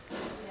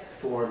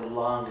for the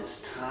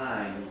longest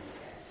time,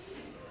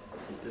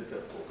 the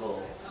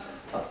biblical,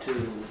 up to,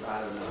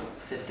 I don't know,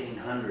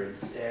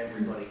 1500s,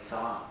 everybody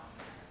thought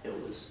it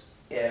was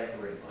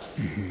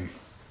everybody.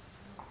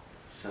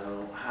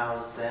 So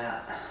how's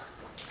that?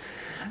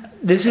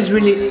 This is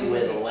really,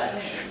 With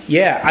election.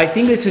 yeah, I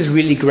think this is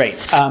really great.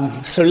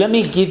 So let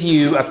me give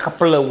you a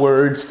couple of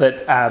words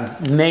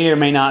that may or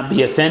may not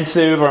be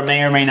offensive or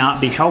may not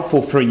be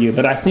helpful for you.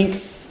 But I think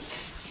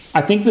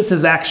this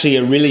is actually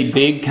a really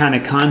big kind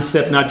of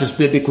concept, not just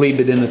biblically,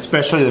 but in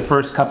especially the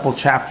first couple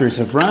chapters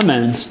of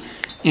Romans.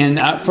 And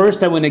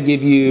first I want to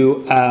give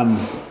you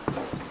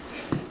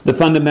the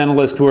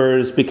fundamentalist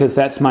words because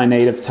that's my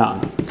native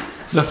tongue.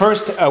 The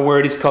first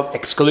word is called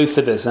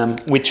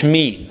exclusivism, which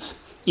means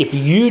if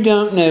you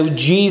don't know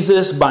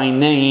Jesus by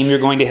name, you're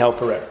going to hell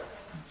forever.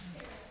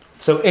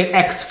 So it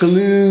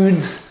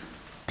excludes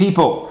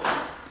people.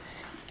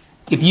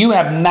 If you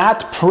have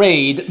not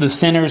prayed the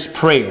sinner's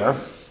prayer,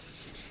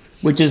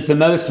 which is the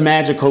most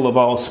magical of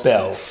all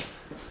spells,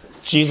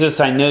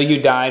 Jesus, I know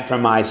you died for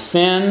my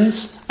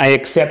sins. I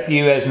accept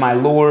you as my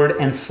Lord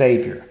and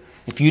Savior.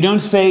 If you don't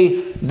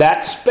say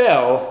that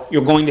spell,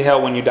 you're going to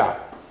hell when you die.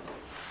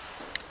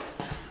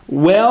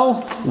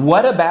 Well,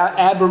 what about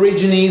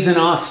Aborigines in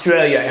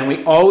Australia? And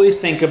we always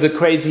think of the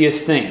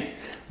craziest thing.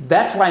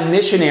 That's why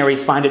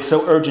missionaries find it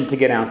so urgent to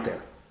get out there.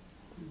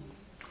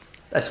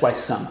 That's why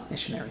some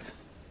missionaries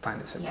find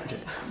it so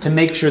urgent. To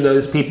make sure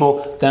those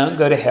people don't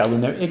go to hell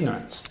in their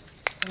ignorance.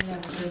 I've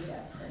never heard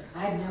that.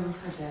 I've never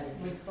heard that.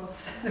 We've both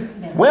said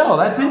it. Well,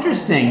 that's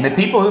interesting. The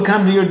people who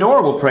come to your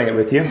door will pray it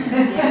with you.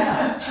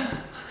 Yeah.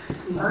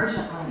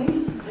 Urgently.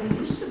 They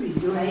used to be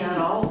doing that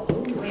all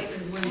over when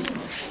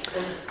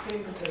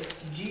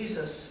it's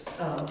Jesus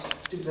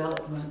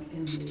development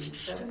in the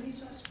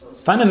 70s, I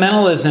suppose.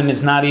 Fundamentalism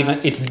is not even,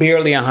 it's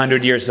barely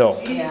 100 years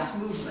old. Jesus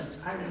movement,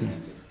 I remember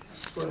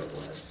that's what it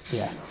was.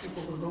 Yeah.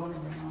 People were going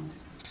around.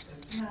 So,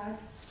 yeah,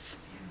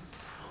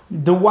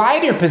 The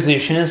wider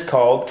position is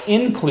called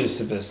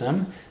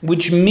inclusivism,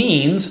 which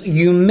means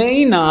you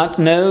may not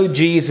know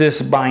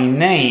Jesus by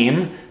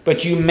name,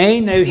 but you may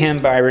know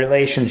him by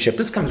relationship.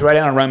 This comes right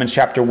out of Romans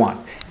chapter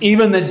 1.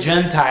 Even the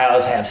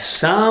Gentiles have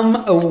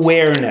some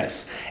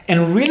awareness.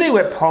 And really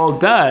what Paul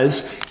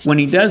does when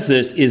he does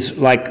this is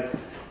like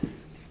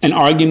an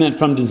argument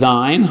from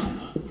design.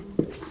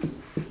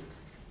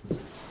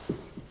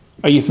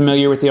 Are you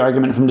familiar with the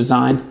argument from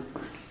design?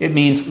 It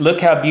means,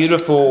 look how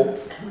beautiful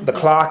the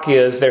clock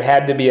is. There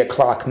had to be a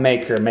clock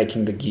maker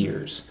making the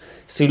gears.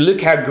 See,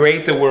 look how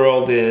great the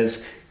world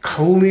is.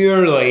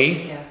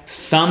 Clearly,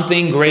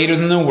 something greater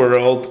than the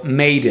world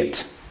made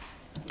it.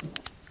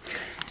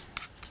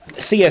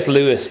 C.S.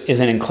 Lewis is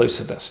an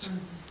inclusivist.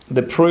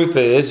 The proof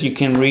is, you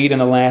can read in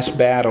The Last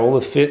Battle,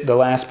 the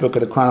last book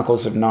of the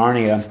Chronicles of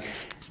Narnia,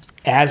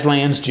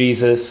 Aslan's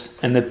Jesus,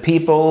 and the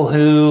people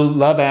who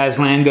love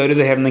Aslan go to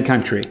the heavenly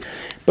country.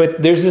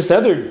 But there's this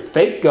other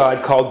fake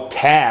god called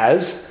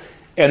Taz,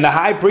 and the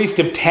high priest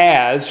of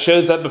Taz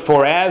shows up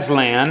before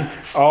Aslan,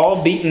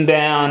 all beaten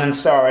down and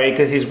sorry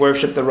because he's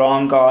worshipped the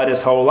wrong god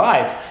his whole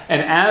life.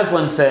 And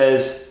Aslan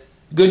says,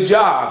 good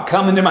job,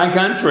 come into my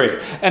country.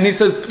 And he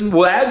says,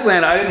 well,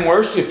 Aslan, I didn't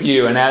worship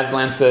you. And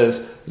Aslan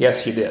says,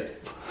 yes, you did.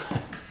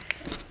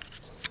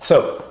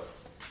 So,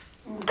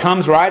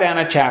 comes right out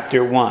of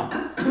chapter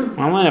 1.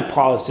 I want to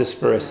pause just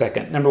for a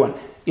second. Number one,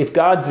 if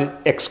God's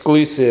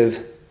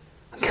exclusive,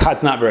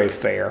 God's not very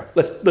fair.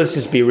 Let's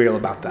just be real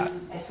about that.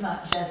 It's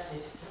not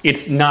justice.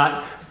 It's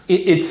not.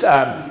 It's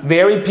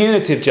very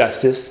punitive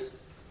justice.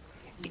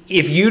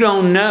 If you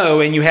don't know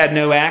and you had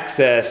no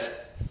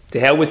access, to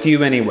hell with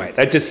you anyway.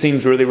 That just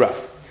seems really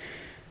rough.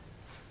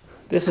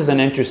 This is an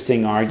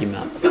interesting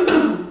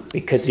argument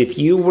because if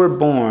you were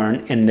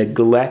born and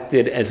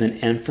neglected as an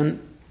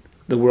infant,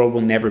 the world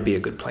will never be a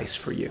good place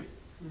for you.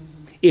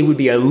 It would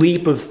be a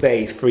leap of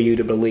faith for you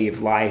to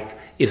believe life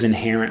is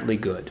inherently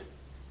good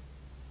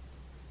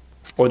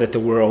or that the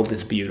world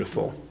is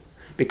beautiful,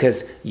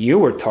 because you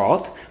were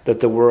taught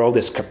that the world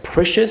is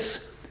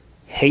capricious,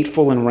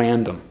 hateful, and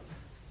random.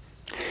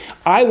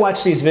 I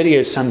watch these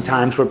videos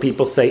sometimes where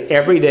people say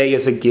every day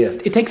is a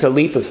gift. It takes a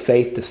leap of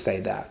faith to say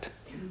that,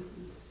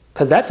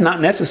 because that's not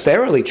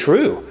necessarily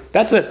true.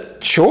 That's a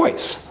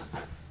choice.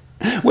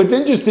 What's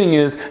interesting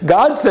is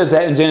God says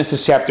that in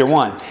Genesis chapter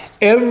 1.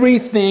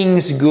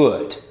 Everything's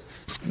good,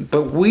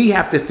 but we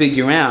have to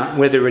figure out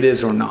whether it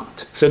is or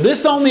not. So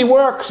this only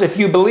works if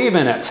you believe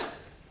in it.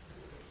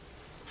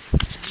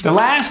 The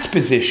last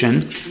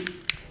position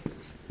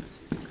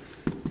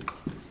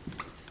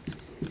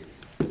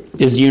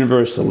is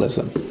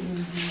universalism.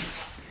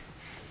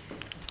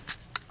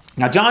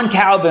 Now, John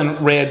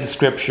Calvin read the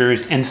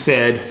scriptures and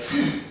said,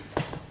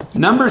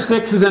 number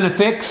 6 is in a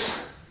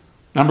fix,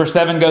 number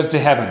 7 goes to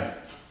heaven.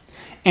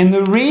 And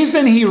the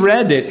reason he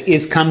read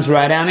it comes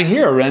right down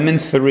here,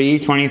 Romans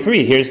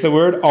 3:23. Here's the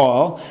word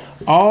all.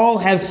 All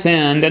have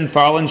sinned and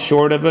fallen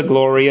short of the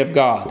glory of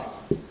God.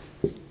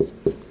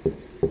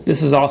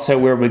 This is also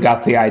where we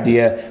got the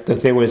idea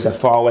that there was a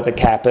fall with a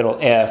capital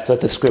F that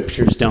the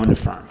scriptures don't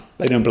affirm.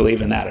 They don't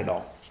believe in that at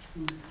all.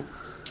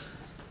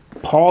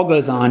 Paul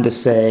goes on to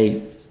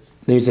say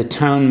there's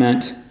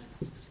atonement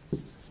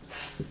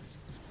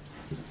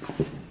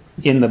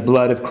in the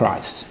blood of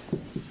Christ.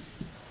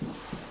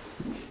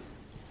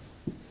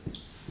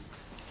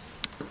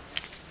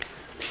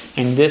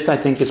 And this, I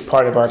think, is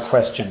part of our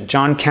question.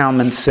 John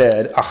Calvin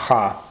said,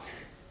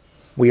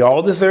 we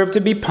all deserve to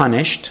be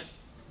punished.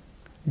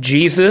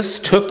 Jesus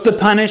took the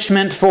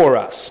punishment for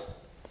us.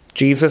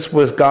 Jesus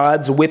was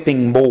God's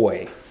whipping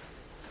boy.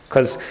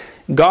 Because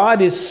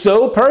God is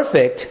so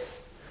perfect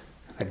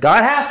that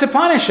God has to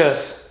punish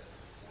us.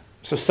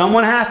 So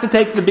someone has to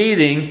take the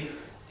beating.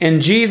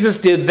 And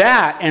Jesus did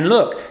that. And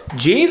look,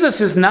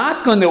 Jesus is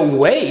not going to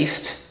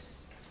waste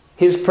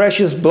his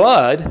precious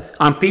blood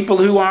on people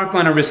who aren't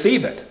going to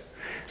receive it.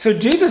 So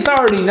Jesus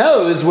already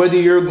knows whether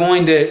you're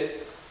going to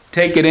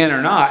take it in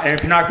or not. And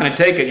if you're not going to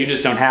take it, you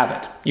just don't have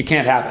it. You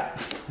can't have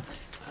it.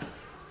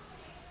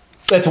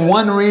 That's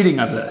one reading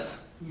of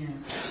this. Yeah.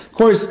 Of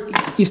course,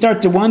 you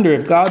start to wonder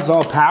if God's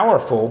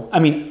all-powerful.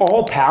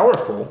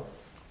 All-powerful.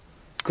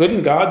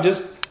 Couldn't God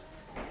just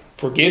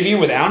forgive you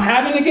without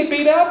having to get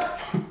beat up?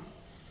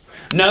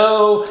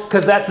 No,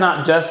 because that's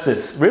not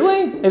justice.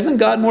 Really? Isn't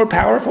God more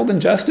powerful than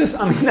justice?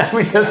 I mean,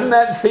 doesn't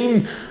that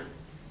seem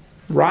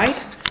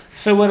right?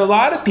 So what a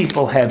lot of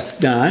people have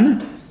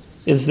done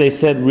is they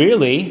said,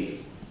 really,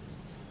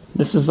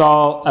 this is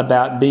all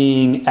about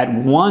being at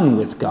one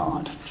with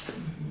God.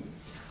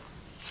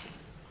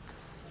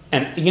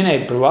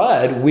 And,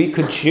 blood, we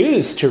could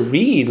choose to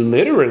read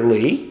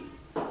literally,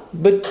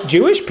 but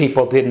Jewish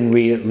people didn't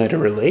read it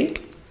literally.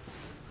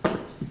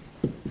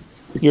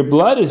 Your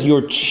blood is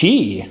your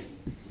chi,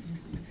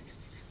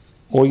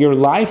 or your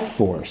life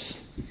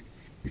force.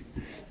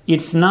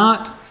 It's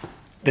not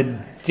the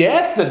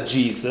death of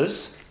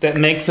Jesus that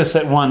makes us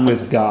at one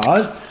with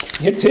God.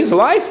 It's his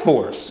life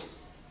force.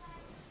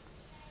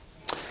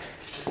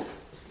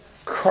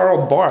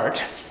 Karl Barth,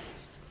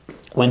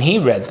 when he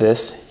read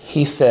this,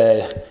 he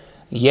said,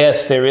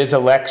 yes, there is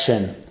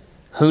election.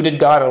 Who did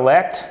God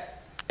elect?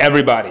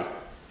 Everybody.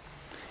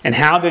 And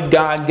how did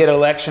God get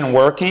election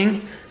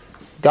working?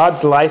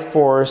 God's life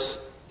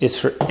force is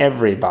for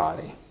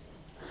everybody.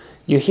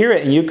 You hear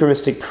it in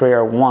Eucharistic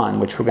Prayer 1,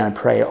 which we're going to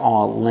pray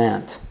all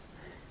Lent.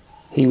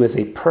 He was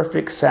a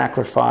perfect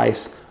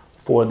sacrifice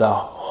for the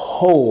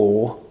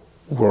whole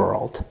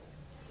world.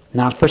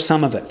 Not for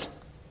some of it.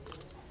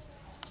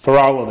 For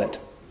all of it.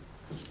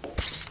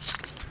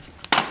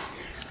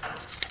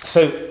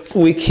 So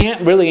we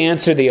can't really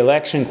answer the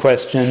election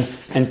question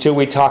until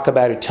we talk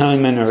about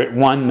atonement or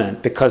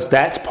at-one-ment, because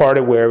that's part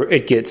of where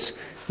it gets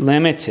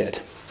limited.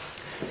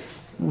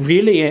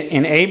 Really,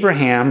 in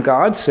Abraham,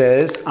 God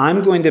says,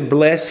 I'm going to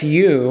bless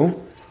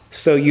you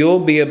so you'll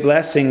be a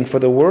blessing for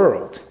the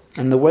world.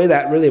 And the way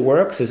that really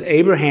works is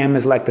Abraham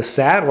is like the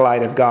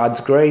satellite of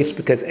God's grace,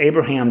 because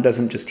Abraham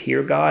doesn't just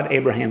hear God,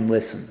 Abraham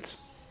listens.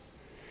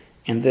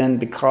 And then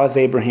because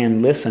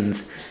Abraham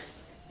listens,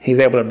 he's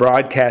able to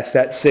broadcast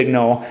that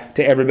signal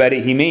to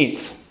everybody he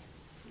meets.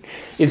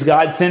 Is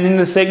God sending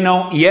the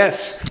signal?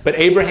 Yes, but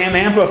Abraham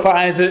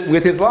amplifies it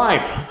with his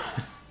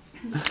life.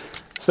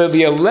 So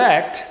the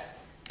elect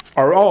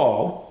are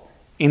all,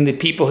 and the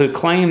people who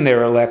claim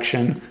their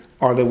election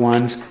are the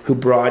ones who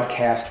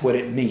broadcast what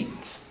it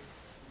means.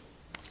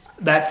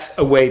 That's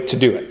a way to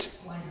do it.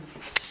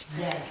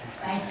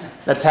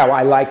 That's how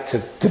I like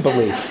to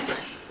believe.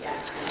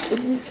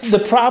 The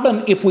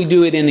problem, if we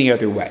do it any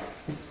other way,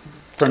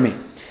 for me,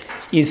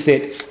 is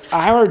that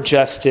our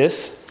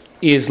justice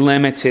is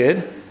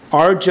limited,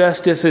 our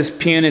justice is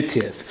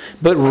punitive,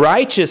 but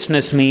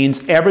righteousness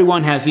means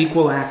everyone has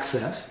equal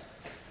access,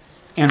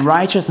 and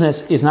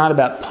righteousness is not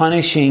about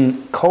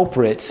punishing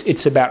culprits,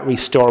 it's about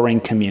restoring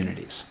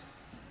communities.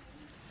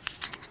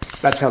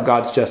 That's how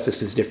God's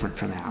justice is different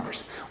from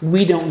ours.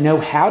 We don't know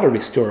how to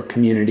restore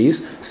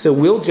communities, so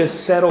we'll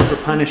just settle for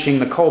punishing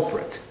the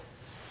culprit.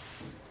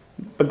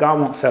 But God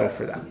won't settle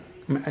for that.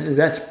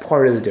 That's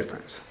part of the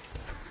difference.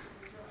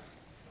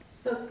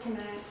 So can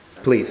I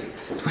ask? Please.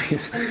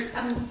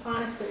 I'm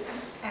honestly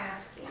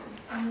asking.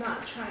 I'm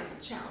not trying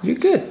to challenge. You're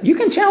good. You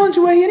can challenge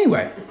away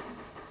anyway.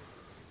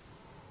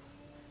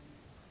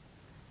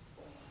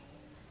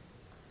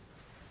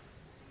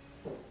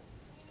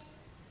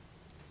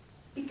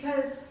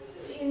 Because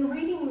in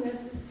reading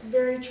this, it's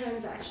very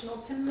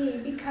transactional to me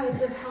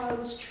because of how I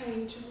was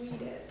trained to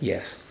read it.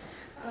 Yes.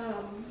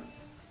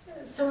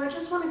 So I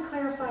just want to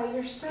clarify,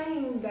 you're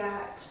saying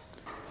that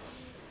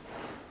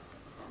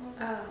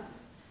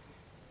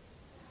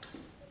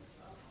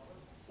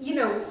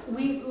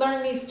we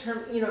learn these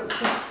terms,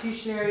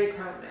 substitutionary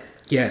atonement.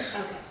 Yes.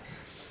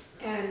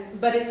 Okay.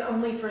 But it's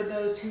only for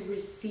those who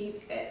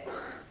receive it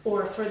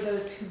or for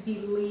those who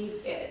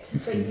believe it.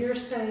 But you're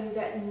saying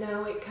that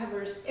no, it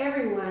covers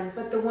everyone,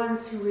 but the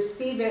ones who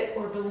receive it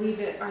or believe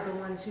it are the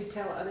ones who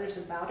tell others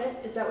about it.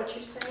 Is that what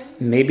you're saying?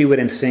 Maybe what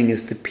I'm saying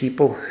is the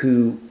people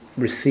who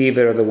receive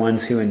it are the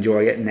ones who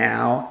enjoy it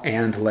now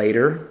and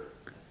later,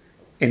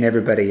 and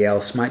everybody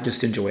else might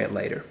just enjoy it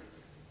later.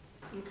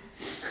 Okay.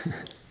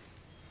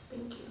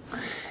 Thank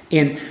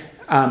you.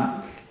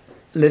 And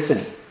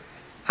listen,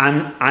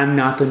 I'm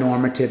not the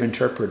normative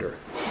interpreter.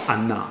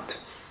 I'm not.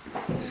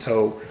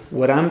 So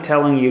what I'm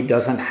telling you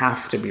doesn't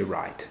have to be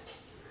right.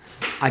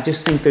 I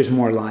just think there's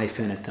more life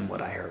in it than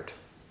what I heard.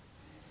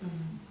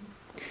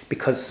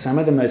 Because some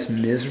of the most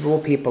miserable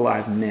people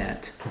I've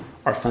met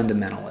are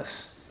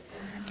fundamentalists.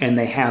 And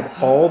they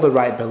have all the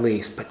right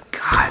beliefs, but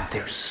God,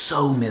 they're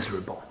so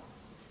miserable.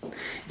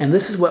 And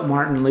this is what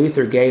Martin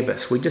Luther gave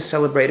us. We just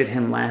celebrated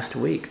him last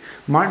week.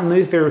 Martin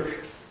Luther,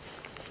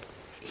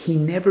 he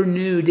never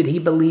knew, did he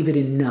believe it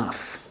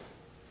enough?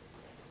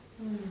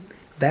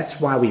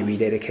 That's why we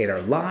rededicate our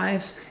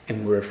lives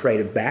and we're afraid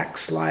of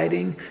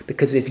backsliding.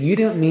 Because if you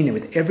don't mean it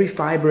with every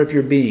fiber of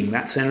your being,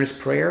 that sinner's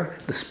prayer,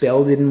 the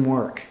spell didn't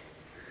work.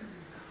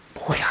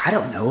 Boy, I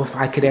don't know if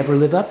I could ever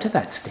live up to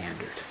that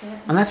standard.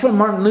 And that's what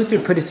Martin Luther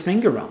put his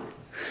finger on.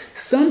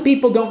 Some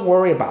people don't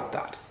worry about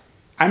that.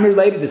 I'm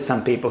related to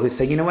some people who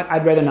say, you know what,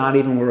 I'd rather not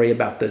even worry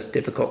about those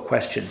difficult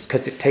questions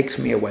because it takes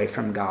me away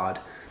from God.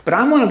 But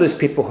I'm one of those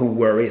people who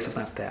worries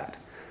about that.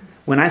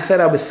 When I said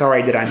I was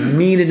sorry, did I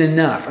mean it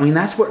enough? I mean,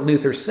 that's what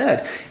Luther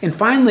said. And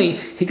finally,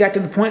 he got to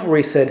the point where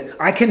he said,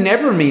 I can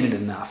never mean it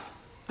enough.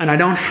 And I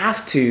don't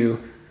have to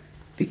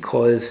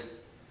because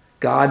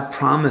God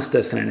promised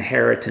us an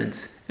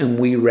inheritance and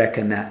we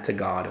reckon that to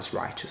God as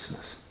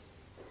righteousness.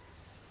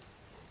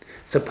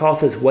 So Paul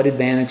says, what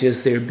advantage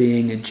is there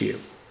being a Jew?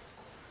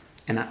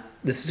 And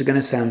this is going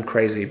to sound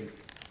crazy,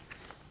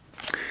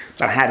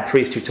 but I had a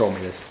priest who told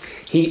me this.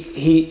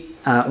 He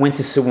went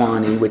to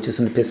Sewanee, which is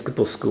an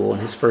Episcopal school. In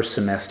his first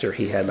semester,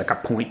 he had like a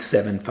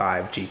 0.75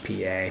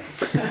 GPA.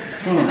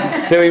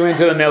 So he went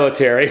to the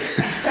military.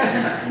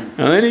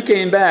 And then he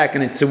came back,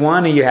 and at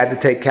Sewanee, you had to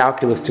take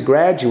calculus to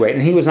graduate.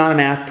 And he was not a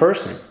math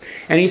person.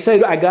 And he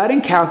said, I got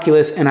in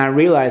calculus, and I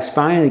realized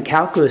finally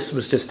calculus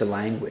was just a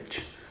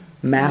language.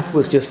 Math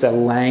was just a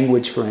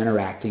language for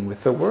interacting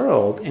with the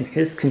world. And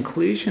his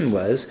conclusion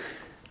was,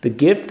 the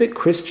gift that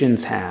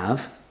Christians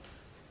have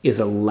is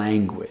a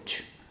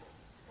language.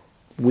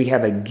 We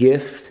have a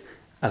gift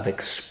of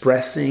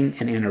expressing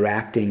and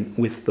interacting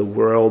with the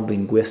world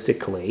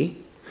linguistically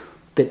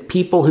that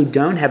people who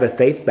don't have a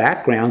faith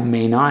background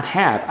may not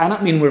have. I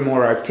don't mean we're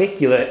more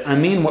articulate. I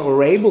mean what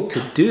we're able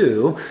to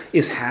do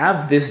is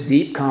have this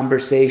deep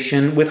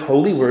conversation with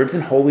holy words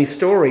and holy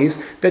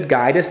stories that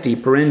guide us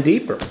deeper and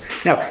deeper.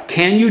 Now,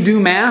 can you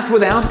do math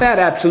without that?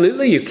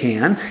 Absolutely you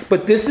can.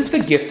 But this is the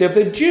gift of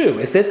the Jew,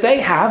 is that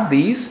they have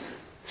these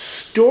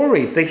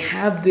stories. They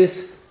have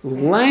this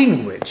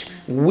language.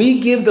 We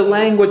give the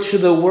language to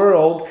the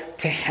world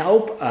to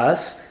help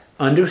us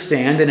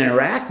understand and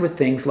interact with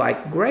things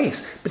like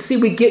grace. But see,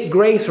 we get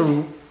grace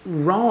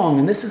wrong,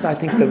 and this is, I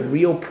think, the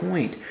real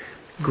point.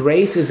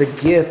 Grace is a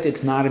gift,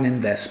 it's not an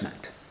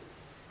investment.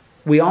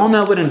 We all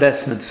know what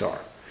investments are.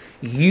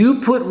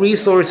 You put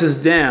resources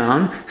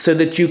down so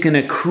that you can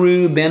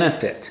accrue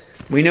benefit.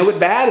 We know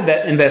what bad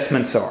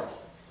investments are.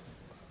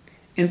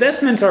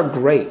 Investments are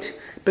great,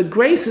 but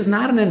grace is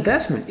not an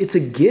investment, it's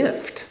a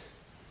gift.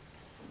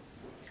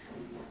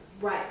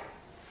 Right,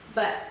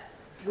 but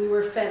we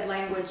were fed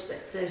language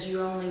that says you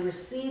only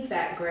receive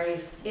that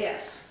grace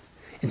if.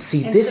 And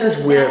see, And this so is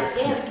where... that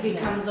if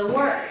becomes a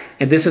work.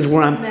 And this is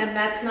where I'm... Then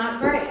that's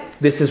not grace.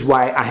 This is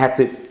why I have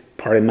to,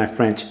 pardon my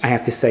French, I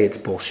have to say it's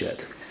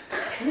bullshit.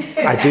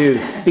 I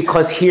do.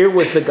 Because here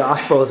was the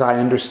gospel as I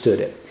understood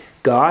it.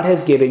 God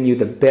has given you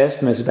the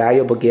best, most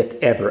valuable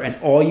gift ever, and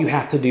all you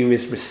have to do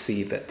is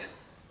receive it.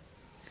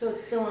 So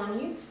it's still on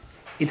you?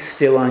 It's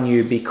still on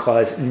you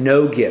because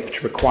no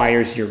gift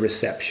requires your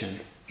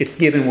reception. It's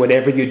given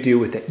whatever you do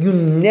with it. You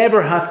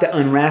never have to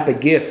unwrap a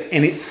gift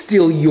and it's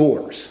still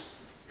yours.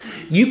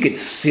 You could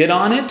sit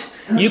on it.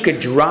 You could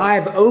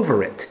drive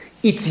over it.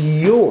 It's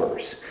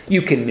yours.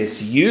 You can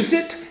misuse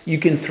it. You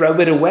can throw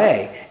it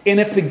away. And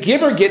if the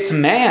giver gets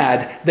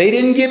mad, they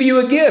didn't give you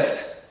a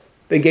gift.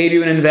 They gave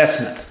you an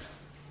investment.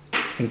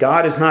 And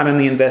God is not in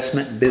the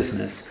investment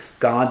business.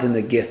 God's in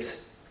the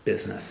gift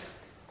business.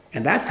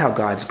 And that's how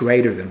God's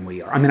greater than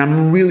we are. I mean,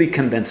 I'm really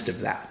convinced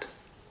of that.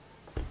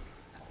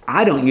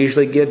 I don't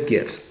usually give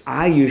gifts.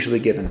 I usually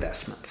give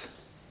investments.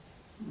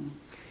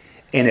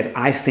 And if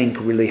I think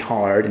really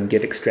hard and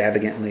give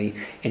extravagantly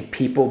and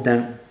people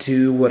don't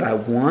do what I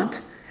want,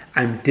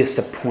 I'm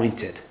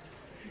disappointed.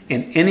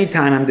 And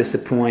anytime I'm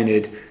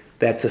disappointed,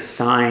 that's a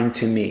sign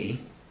to me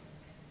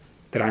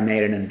that I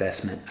made an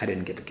investment. I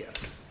didn't give a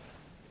gift.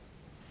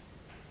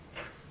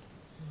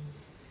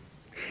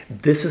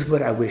 This is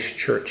what I wish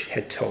church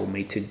had told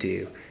me to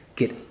do.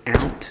 Get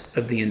out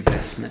of the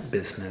investment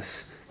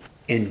business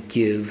and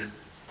give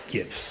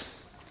gifts.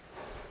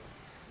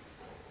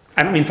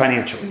 I don't mean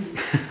financially.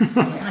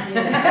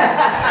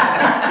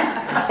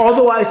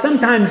 Although I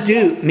sometimes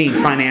do mean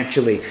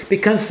financially,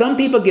 because some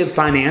people give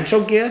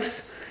financial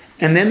gifts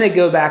and then they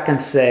go back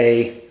and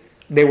say,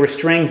 there were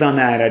strings on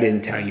that I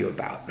didn't tell you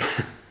about.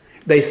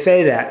 They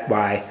say that,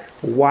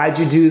 why'd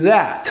you do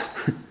that?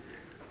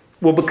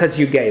 Well, because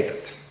you gave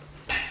it.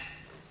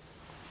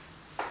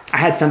 I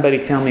had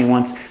somebody tell me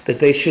once that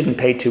they shouldn't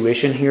pay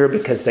tuition here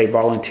because they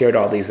volunteered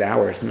all these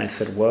hours. And I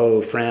said,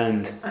 whoa,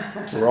 friend,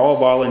 we're all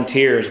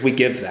volunteers. We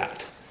give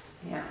that.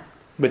 Yeah.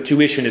 But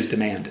tuition is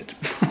demanded.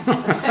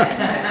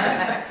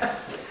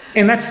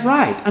 And that's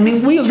right. I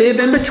mean, we live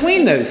in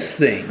between those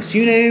things.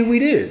 You know, we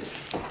do.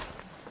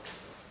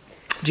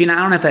 Gina, I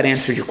don't know if that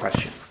answered your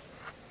question.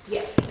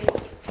 Yes.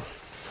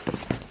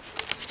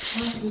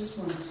 I just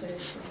want to say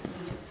something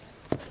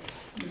that's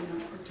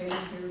not pertaining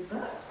here,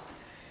 but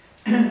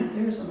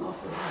there's an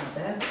awful lot of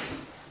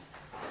Baptists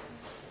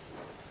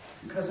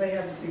because they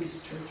have the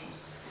biggest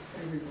churches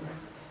everywhere.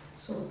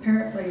 So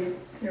apparently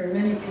there are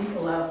many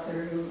people out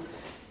there who,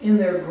 in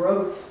their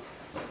growth,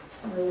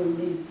 really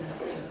need that.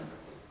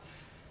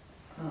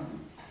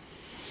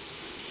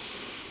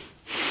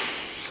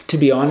 To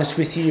be honest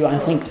with you, I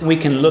think we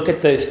can look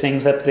at those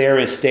things up there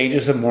as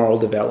stages of moral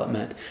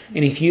development.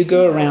 And if you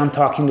go around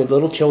talking to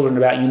little children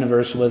about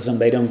universalism,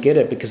 they don't get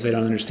it because they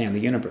don't understand the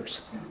universe.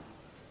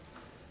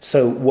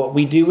 So what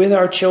we do with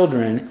our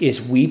children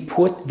is we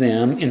put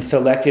them in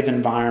selective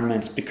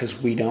environments because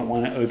we don't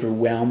want to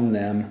overwhelm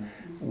them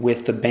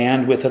with the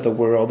bandwidth of the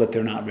world that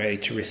they're not ready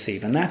to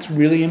receive. And that's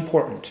really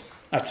important.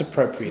 That's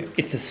appropriate.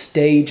 It's a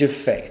stage of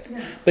faith.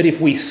 But if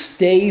we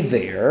stay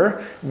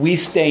there, we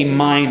stay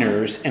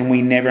minors and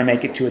we never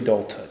make it to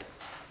adulthood.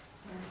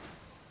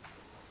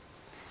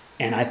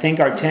 And I think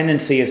our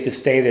tendency is to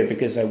stay there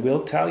because I will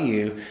tell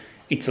you,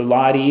 it's a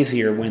lot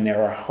easier when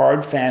there are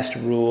hard, fast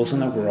rules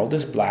and the world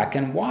is black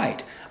and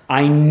white.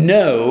 I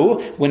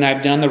know when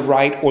I've done the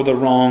right or the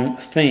wrong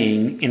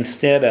thing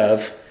instead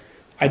of,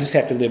 I just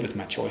have to live with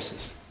my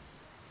choices.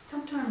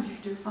 Sometimes you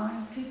do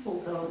find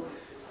people, though,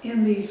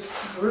 in these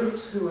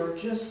groups who are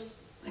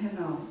just,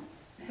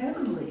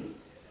 heavenly.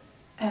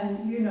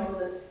 And,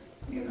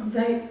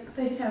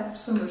 they have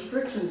some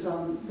restrictions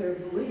on their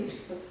beliefs,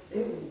 but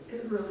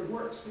it really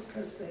works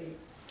because they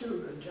do a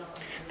good job.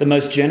 The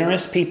most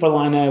generous people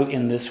I know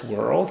in this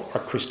world are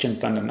Christian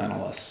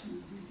fundamentalists.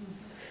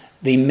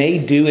 They may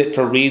do it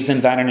for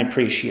reasons I don't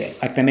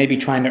appreciate. Like they may be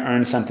trying to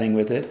earn something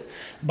with it.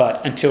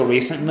 But until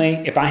recently,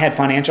 if I had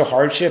financial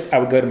hardship, I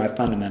would go to my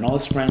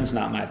fundamentalist friends,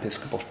 not my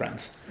Episcopal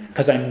friends,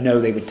 because I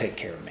know they would take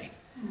care of me.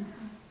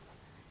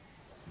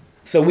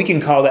 So we can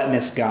call that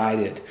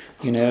misguided,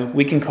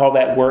 we can call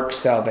that work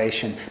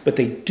salvation, but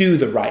they do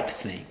the right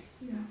thing,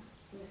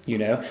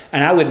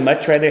 And I would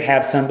much rather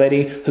have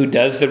somebody who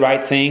does the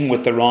right thing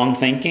with the wrong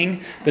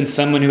thinking than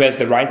someone who has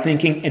the right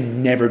thinking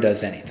and never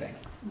does anything.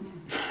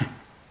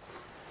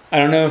 I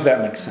don't know if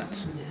that makes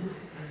sense.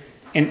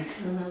 And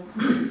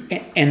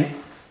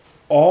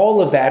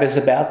all of that is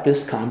about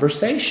this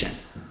conversation.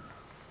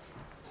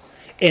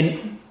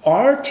 And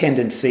our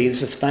tendency,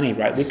 this is funny,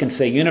 right? We can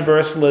say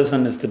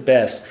universalism is the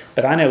best,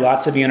 but I know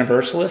lots of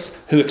universalists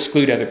who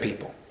exclude other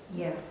people.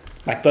 Yeah.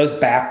 Like those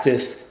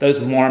Baptists,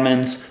 those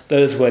Mormons,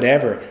 those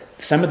whatever.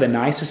 Some of the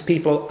nicest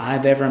people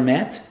I've ever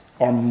met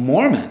are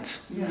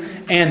Mormons. Yeah.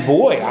 And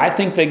boy, I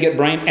think they get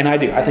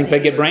I think they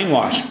get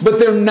brainwashed. But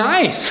they're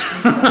nice.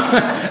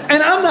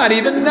 And I'm not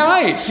even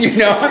nice,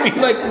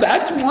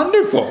 that's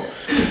wonderful.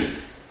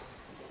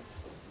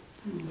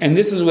 And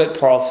this is what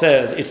Paul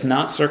says. It's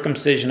not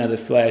circumcision of the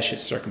flesh,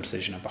 it's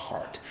circumcision of the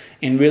heart.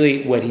 And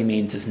really what he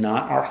means is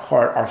not our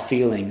heart, our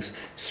feelings.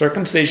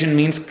 Circumcision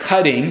means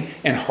cutting,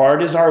 and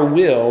heart is our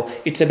will.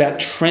 It's about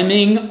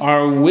trimming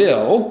our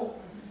will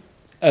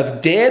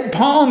of dead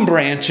palm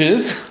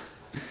branches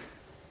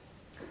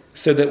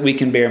so that we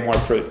can bear more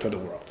fruit for the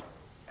world.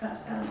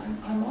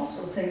 I'm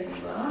also thinking,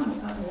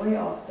 I'm way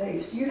off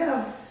base. You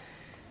have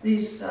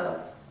these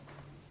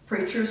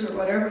preachers or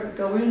whatever that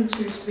go in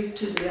to speak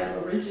to the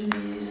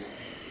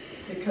Aborigines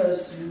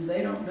because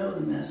they don't know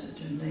the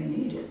message and they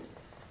need it.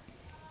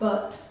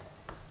 But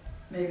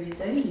maybe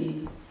they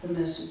need the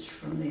message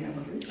from the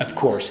Aborigines. Of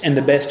course, and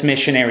the best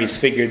missionaries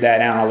figured that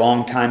out a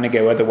long time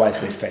ago,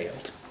 otherwise they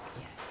failed.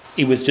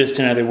 It was just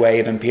another way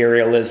of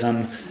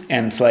imperialism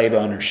and slave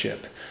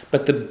ownership.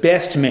 But the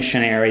best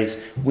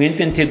missionaries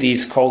went into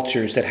these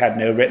cultures that had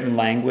no written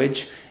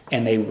language,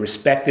 and they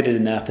respected it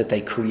enough that they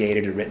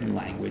created a written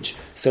language.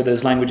 So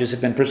those languages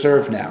have been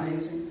preserved now. That's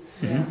amazing.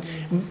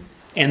 Mm-hmm.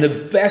 And the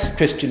best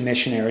Christian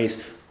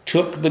missionaries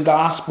took the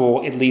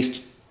gospel, at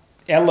least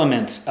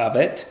elements of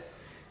it,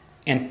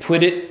 and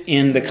put it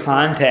in the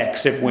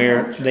context of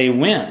where they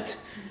went.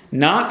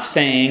 Not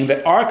saying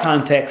that our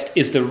context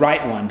is the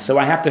right one. So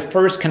I have to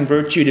first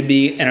convert you to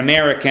be an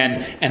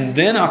American, and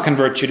then I'll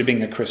convert you to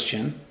being a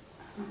Christian.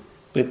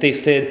 But they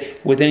said,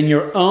 within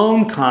your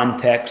own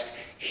context,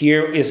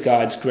 here is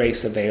God's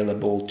grace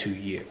available to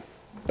you.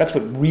 That's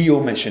what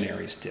real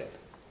missionaries did.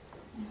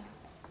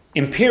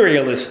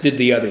 Imperialists did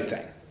the other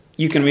thing.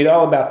 You can read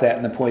all about that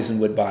in the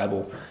Poisonwood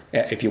Bible.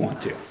 if you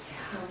want to.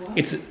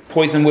 It's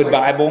Poisonwood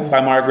Bible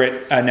by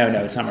Margaret. No,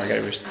 it's not Margaret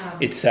Evers.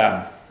 It's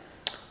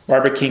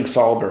Barbara King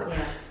Salber.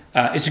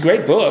 It's a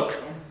great book,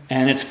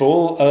 and it's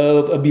full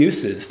of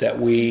abuses that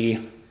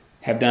we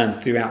have done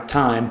throughout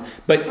time.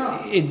 But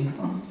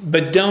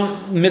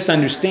don't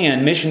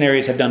misunderstand.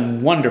 Missionaries have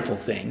done wonderful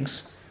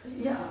things.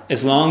 Yeah.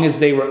 As long as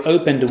they were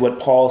open to what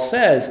Paul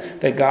says,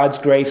 that God's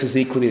grace is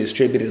equally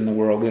distributed in the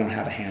world, we don't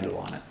have a handle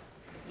on it.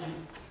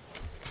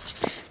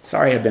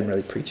 Sorry, I've been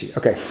really preachy.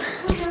 Okay.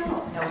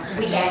 No,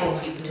 we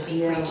asked you to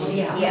be preaching.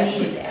 Yes,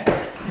 do that.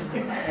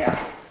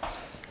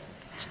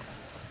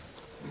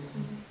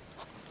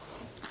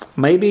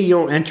 Maybe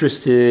you're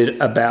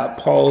interested about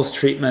Paul's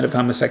treatment of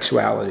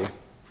homosexuality.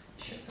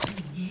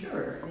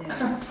 Sure.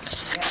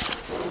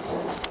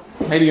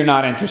 Maybe you're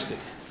not interested.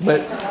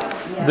 But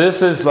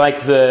this is like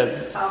the...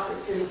 This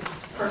topic is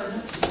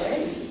pertinent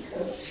today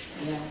because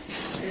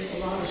there's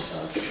a lot of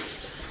stuff.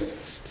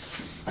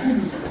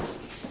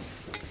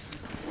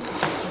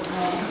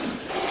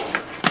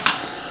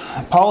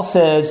 Paul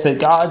says that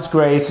God's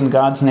grace and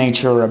God's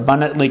nature are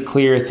abundantly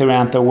clear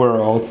throughout the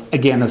world.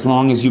 Again, as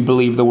long as you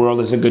believe the world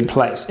is a good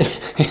place.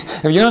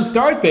 If you don't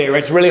start there,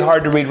 it's really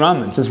hard to read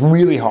Romans. It's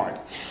really hard.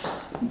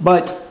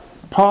 But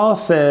Paul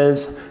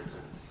says...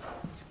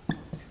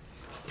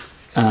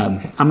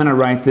 I'm going to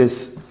write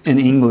this in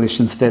English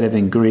instead of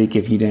in Greek,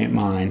 if you don't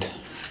mind.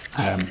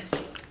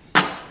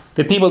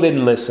 The people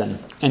didn't listen,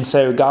 and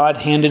so God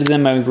handed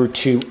them over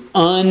to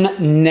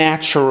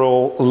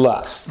unnatural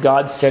lust.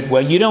 God said,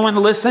 well, you don't want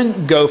to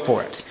listen? Go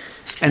for it.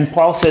 And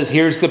Paul says,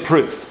 here's the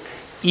proof.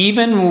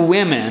 Even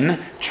women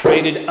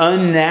traded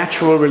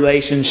unnatural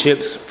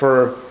relationships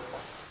for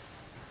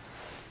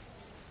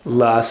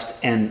lust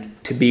and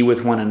to be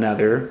with one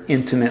another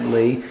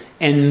intimately.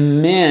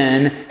 And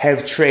men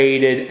have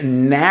traded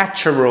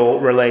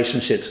natural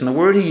relationships. And the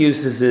word he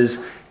uses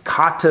is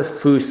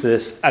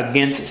kataphusis,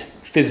 against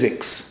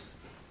physics.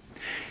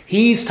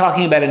 He's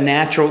talking about a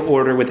natural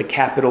order with a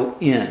capital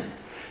N.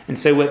 And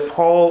so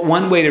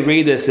one way to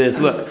read this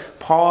is, look,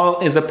 Paul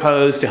is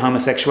opposed to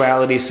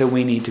homosexuality, so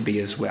we need to be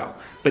as well.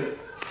 But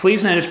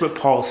please notice what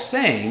Paul's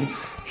saying.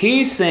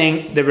 He's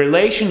saying the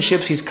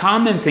relationships he's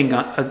commenting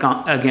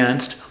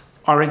against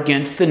are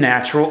against the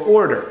natural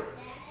order.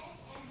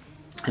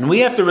 And we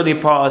have to really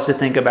pause to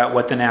think about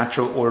what the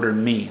natural order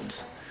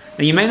means.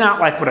 Now, you may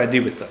not like what I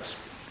do with this,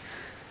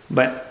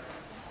 but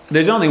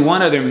there's only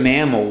one other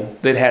mammal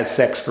that has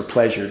sex for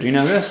pleasure. Do you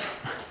know this?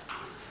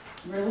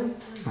 Really?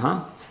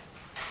 Uh-huh.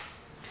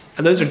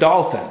 And those are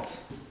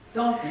dolphins.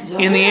 Dolphins.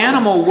 In the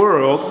animal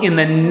world, in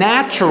the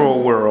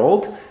natural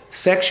world,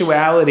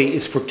 sexuality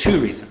is for two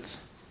reasons.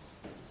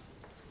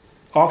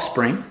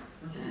 Offspring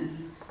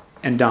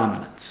and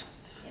dominance.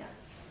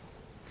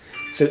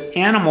 So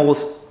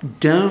animals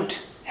don't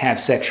have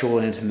sexual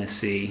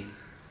intimacy.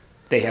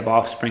 They have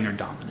offspring or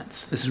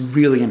dominance. This is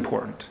really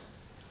important.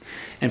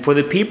 And for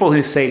the people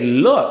who say,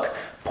 look,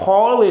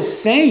 Paul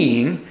is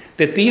saying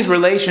that these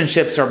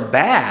relationships are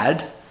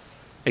bad,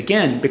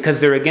 again, because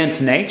they're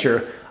against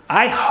nature,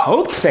 I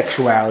hope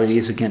sexuality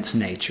is against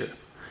nature.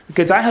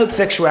 Because I hope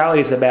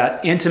sexuality is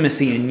about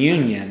intimacy and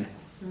union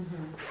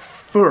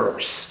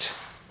first.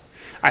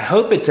 I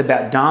hope it's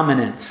about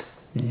dominance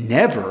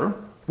never,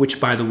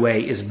 which, by the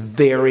way, is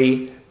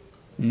very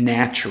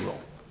natural.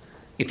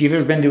 If you've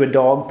ever been to a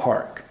dog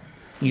park,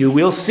 you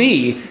will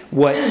see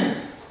what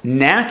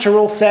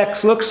natural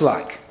sex looks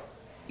like.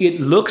 It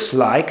looks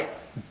like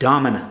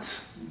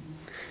dominance.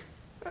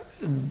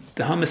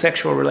 The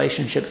homosexual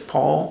relationships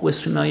Paul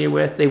was familiar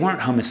with, they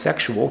weren't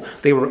homosexual.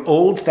 They were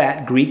old,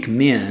 fat Greek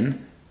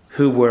men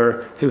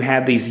who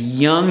had these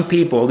young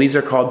people. These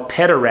are called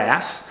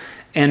pederastes.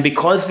 And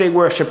because they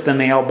worshiped the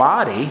male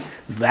body,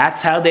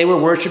 that's how they were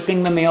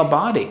worshiping the male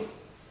body.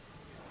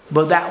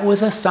 But that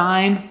was a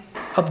sign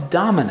of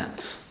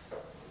dominance.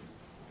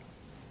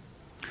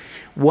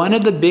 One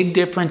of the big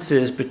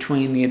differences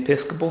between the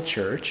Episcopal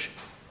Church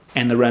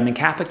and the Roman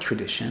Catholic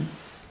tradition,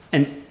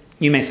 and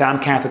you may say I'm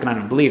Catholic and I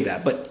don't believe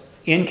that, but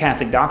in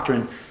Catholic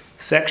doctrine,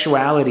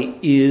 sexuality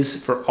is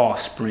for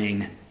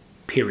offspring,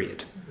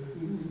 period.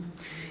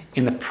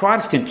 In the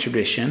Protestant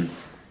tradition,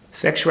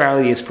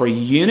 sexuality is for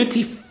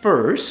unity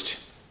first,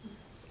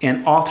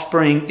 and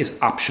offspring is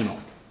optional.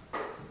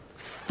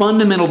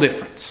 Fundamental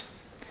difference.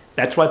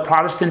 That's why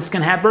Protestants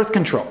can have birth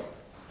control.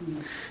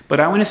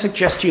 But I want to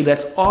suggest to you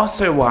that's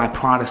also why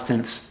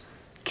Protestants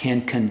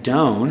can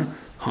condone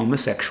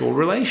homosexual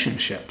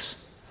relationships.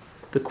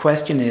 The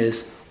question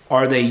is,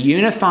 are they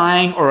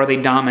unifying or are they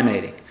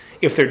dominating?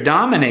 If they're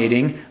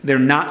dominating, they're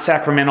not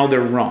sacramental,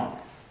 they're wrong.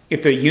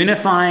 If they're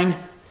unifying,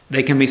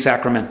 they can be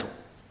sacramental.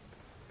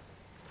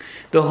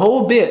 The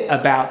whole bit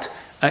about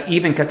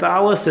even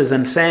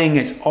Catholicism saying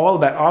it's all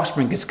about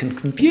offspring is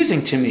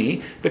confusing to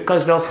me,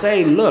 because they'll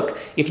say, look,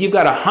 if you've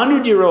got a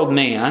 100-year-old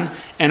man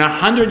and a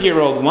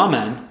 100-year-old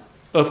woman,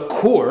 of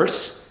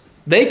course,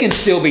 they can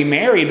still be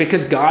married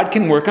because God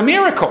can work a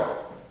miracle.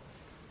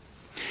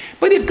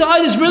 But if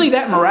God is really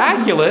that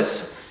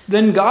miraculous,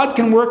 then God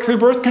can work through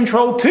birth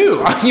control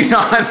too.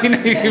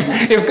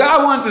 If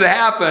God wants it to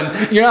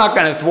happen, you're not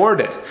going to thwart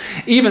it.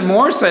 Even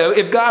more so,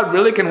 if God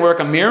really can work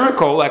a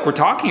miracle like we're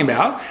talking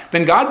about,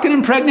 then God can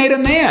impregnate a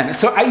man.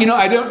 So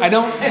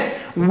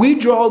we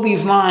draw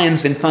these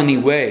lines in funny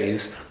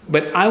ways,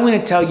 but I want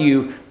to tell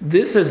you,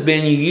 this has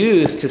been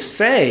used to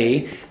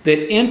say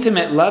that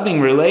intimate,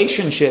 loving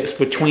relationships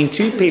between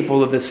two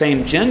people of the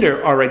same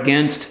gender are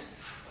against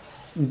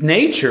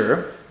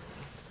nature.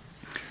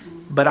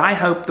 But I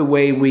hope the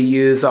way we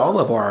use all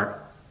of our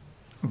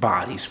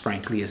bodies,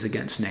 frankly, is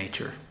against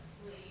nature.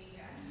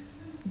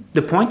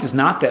 The point is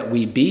not that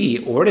we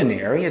be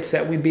ordinary, it's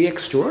that we be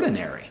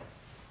extraordinary.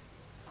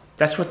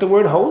 That's what the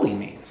word holy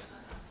means.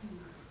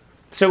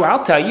 So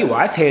I'll tell you,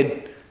 I've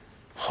had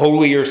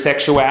holier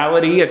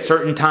sexuality at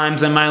certain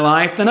times in my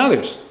life than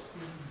others.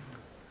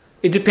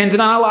 It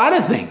depended on a lot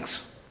of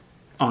things,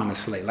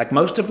 honestly, like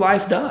most of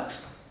life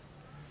does.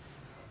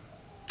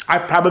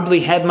 I've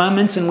probably had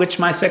moments in which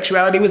my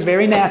sexuality was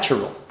very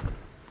natural.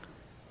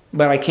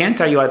 But I can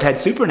tell you I've had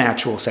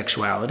supernatural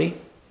sexuality.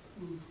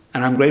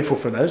 And I'm grateful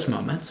for those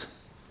moments.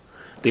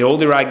 The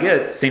older I get,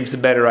 it seems the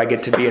better I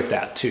get to be at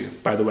that too,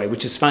 by the way,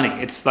 which is funny.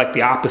 It's like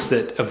the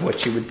opposite of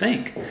what you would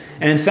think.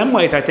 And in some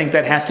ways, I think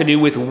that has to do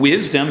with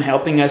wisdom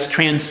helping us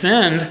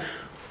transcend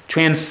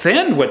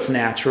what's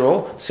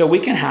natural so we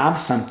can have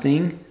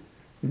something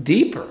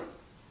deeper.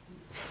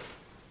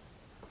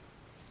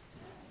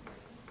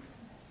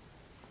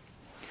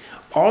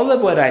 All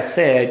of what I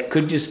said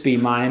could just be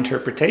my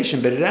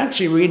interpretation, but it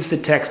actually reads the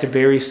text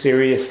very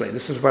seriously.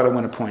 This is what I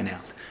want to point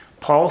out.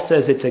 Paul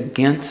says it's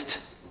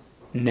against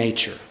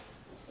nature.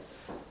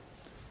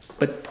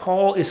 But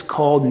Paul is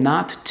called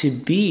not to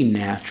be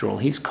natural.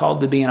 He's called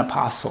to be an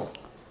apostle.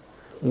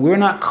 We're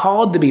not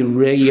called to be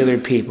regular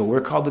people. We're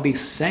called to be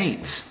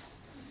saints.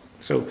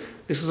 So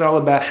this is all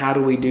about how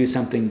do we do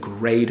something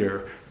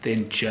greater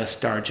than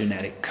just our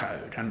genetic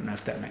code. I don't know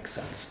if that makes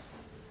sense.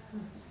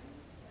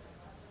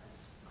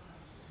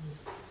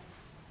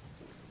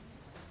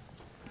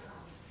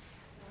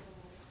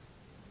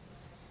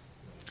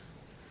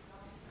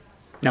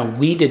 Now,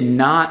 we did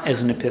not,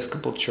 as an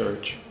Episcopal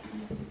church,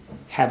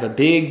 have a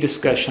big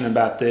discussion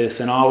about this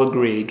and all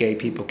agree gay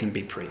people can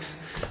be priests.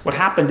 What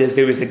happened is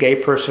there was a gay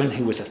person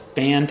who was a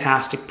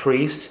fantastic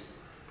priest,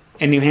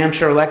 and New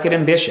Hampshire elected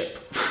him bishop.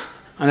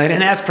 And they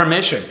didn't ask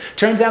permission.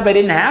 Turns out they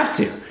didn't have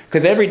to,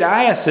 because every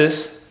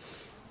diocese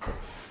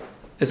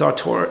is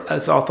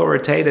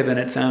authoritative in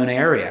its own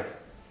area.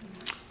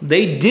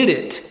 They did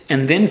it,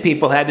 and then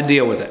people had to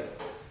deal with it.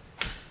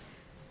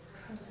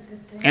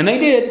 And they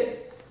did.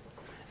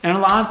 And a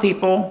lot of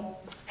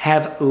people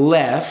have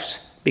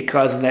left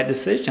because of that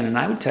decision. And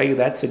I would tell you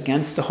that's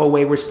against the whole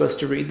way we're supposed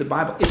to read the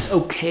Bible. It's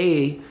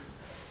okay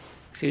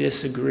to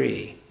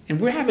disagree. And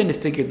we're having to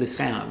figure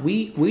this out.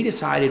 We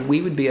decided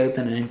we would be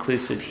open and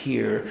inclusive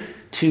here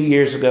 2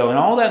 years ago. And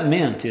all that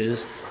meant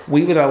is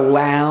we would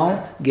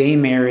allow gay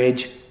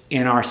marriage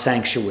in our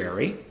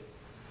sanctuary.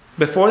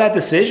 Before that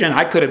decision,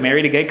 I could have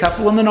married a gay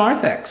couple in the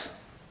narthex.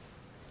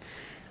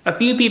 A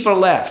few people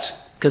left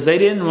because they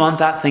didn't want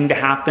that thing to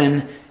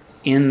happen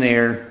in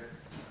their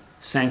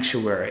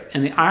sanctuary.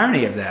 And the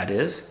irony of that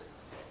is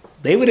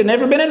they would have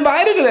never been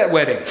invited to that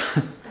wedding.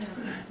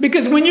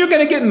 Because when you're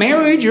going to get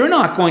married, you're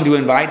not going to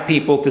invite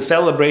people to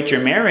celebrate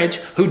your marriage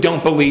who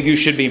don't believe you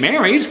should be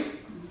married.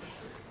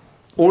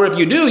 Or if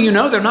you do, you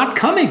know they're not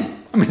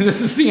coming. I mean, this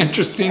is the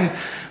interesting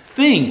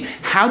thing.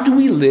 How do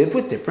we live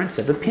with difference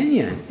of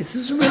opinion? This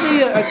is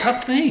really a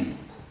tough thing.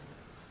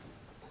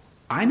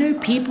 I know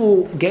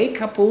people, gay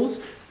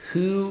couples,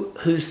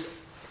 whose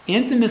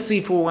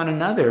intimacy for one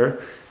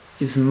another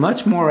is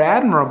much more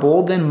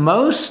admirable than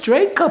most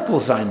straight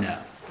couples I know.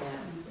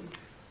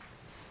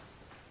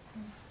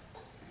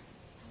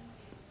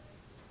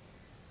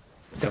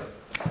 So,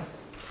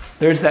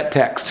 there's that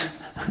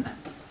text.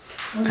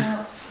 Well,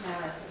 now,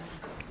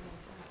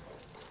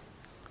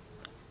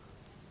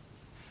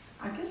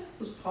 I guess it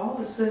was Paul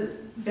that said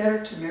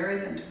better to marry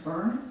than to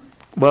burn.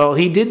 Well,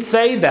 he did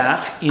say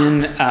that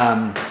in...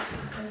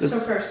 So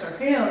for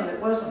him, it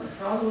wasn't a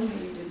problem.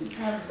 He didn't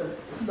have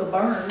the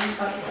burn.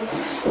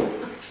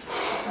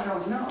 I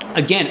don't know.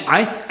 Again,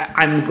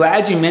 I'm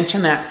glad you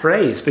mentioned that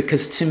phrase,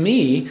 because to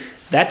me,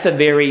 that's a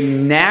very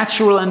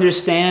natural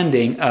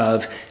understanding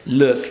of,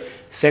 look,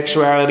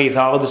 sexuality is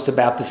all just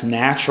about this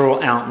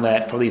natural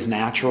outlet for these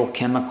natural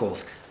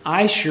chemicals.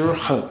 I sure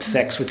hope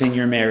sex within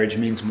your marriage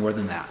means more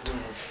than that.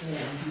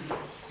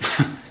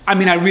 I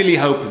mean, I really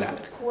hope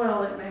that.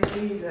 Well, it may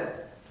be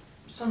that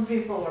some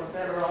people are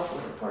better off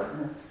with a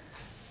partner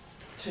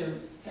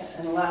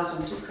and allows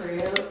them to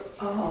create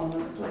a home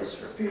and a place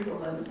for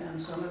people, and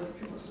some other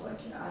people's like,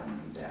 I don't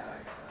need that,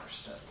 I got other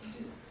stuff to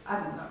do. I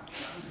don't know.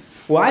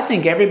 Well, I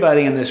think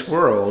everybody in this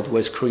world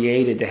was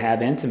created to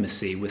have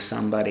intimacy with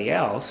somebody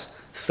else.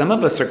 Some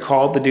of us are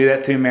called to do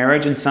that through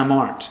marriage and some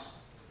aren't.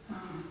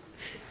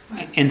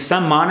 And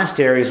some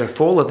monasteries are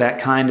full of that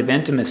kind of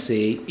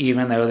intimacy,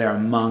 even though they're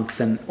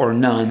monks or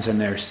nuns and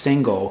they're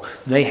single.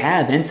 They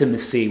have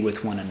intimacy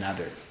with one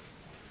another.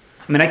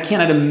 I mean, I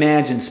cannot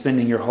imagine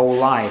spending your whole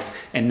life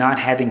and not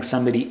having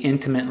somebody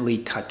intimately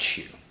touch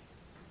you.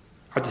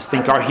 I just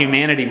think our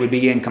humanity would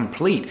be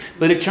incomplete.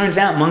 But it turns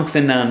out monks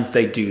and nuns,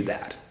 they do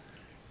that.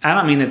 I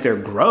don't mean that they're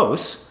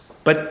gross,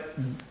 but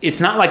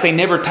it's not like they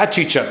never touch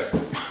each other.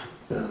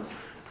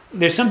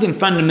 There's something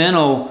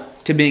fundamental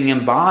to being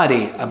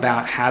embodied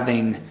about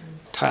having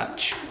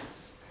touch.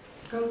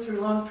 Go through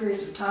long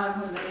periods of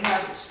time when they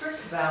have strict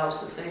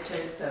vows that they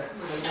take that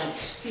where they don't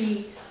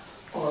speak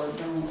or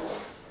don't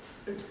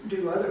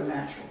do other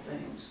natural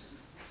things.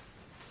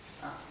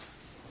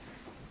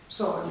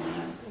 So, I mean,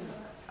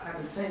 I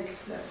would think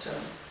that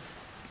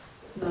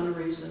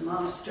nunneries and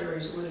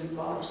monasteries would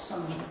involve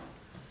some,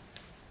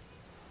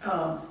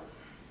 I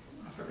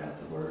forgot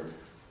the word,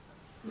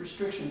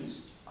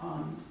 restrictions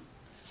on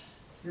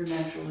your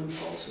natural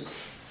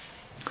impulses.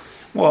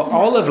 Well,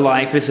 all of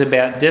life is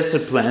about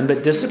discipline,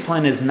 but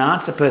discipline is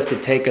not supposed to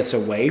take us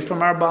away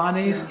from our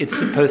bodies. It's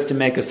supposed to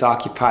make us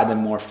occupy them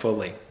more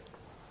fully.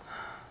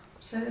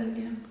 Say that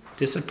again.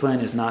 Discipline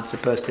is not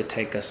supposed to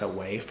take us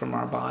away from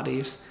our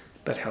bodies,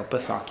 but help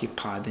us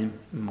occupy them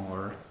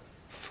more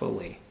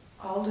fully.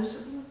 All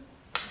discipline?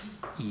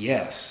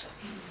 Yes.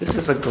 This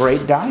is a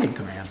great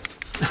diagram.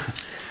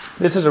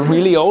 This is a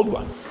really old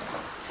one.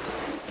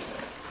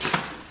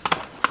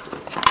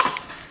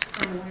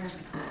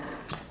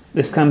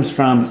 This comes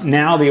from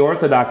now the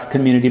Orthodox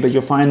community, but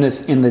you'll find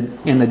this in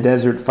the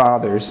Desert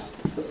Fathers.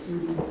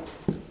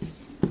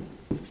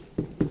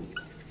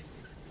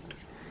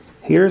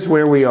 Here's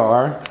where we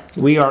are.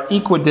 We are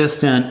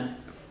equidistant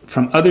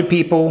from other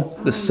people,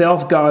 the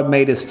self God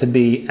made us to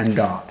be, and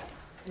God.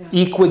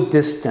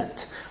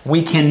 Equidistant.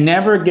 We can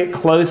never get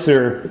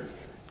closer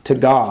to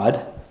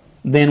God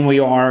than we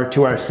are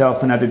to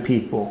ourselves and other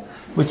people.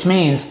 Which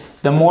means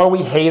the more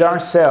we hate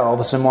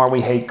ourselves, the more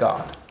we hate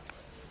God.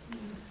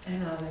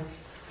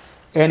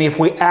 And if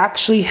we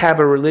actually have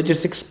a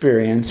religious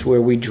experience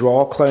where we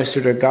draw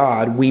closer to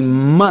God, we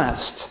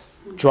must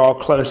draw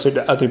closer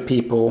to other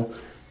people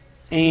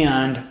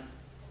and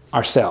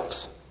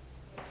ourselves.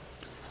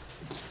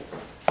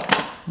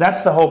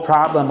 That's the whole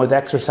problem with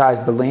exercise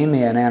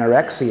bulimia and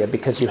anorexia,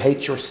 because you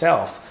hate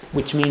yourself,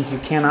 which means you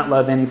cannot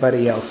love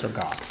anybody else or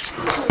God.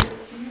 So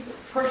you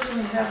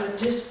personally have a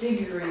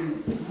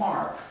disfiguring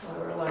mark,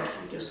 or like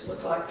you just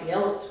look like the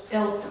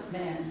elephant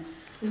man.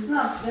 It's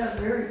not that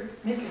very,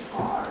 make it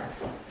hard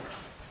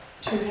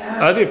to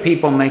have. Other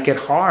people make it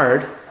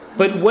hard,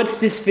 but what's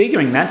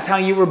disfiguring? That's how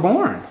you were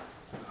born.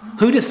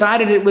 Who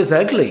decided it was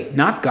ugly?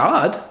 Not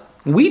God.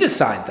 We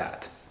decide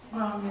that.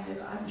 Well, I mean,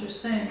 I'm just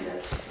saying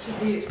that to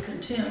be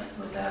content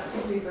with that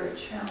would be very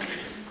challenging,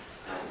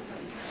 I would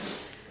think.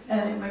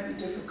 And it might be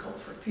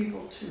difficult for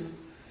people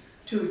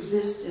to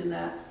exist in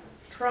that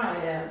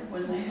triad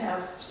when they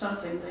have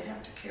something they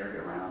have to carry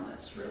around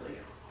that's really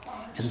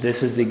hard. And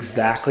this is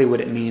exactly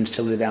what it means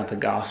to live out the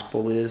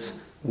gospel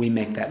is we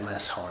make that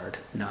less hard,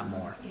 not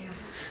more. Yeah.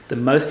 The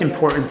most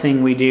important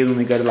thing we do when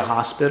we go to the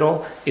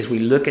hospital is we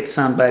look at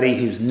somebody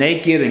who's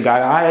naked and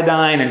got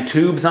iodine and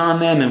tubes on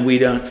them, and we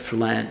don't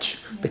flinch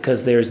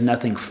because there's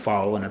nothing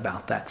fallen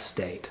about that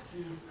state.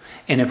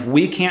 And if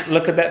we can't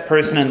look at that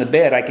person in the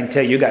bed, I can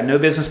tell you got no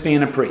business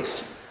being a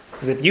priest.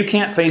 Because if you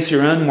can't face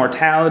your own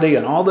mortality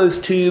and all those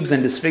tubes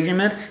and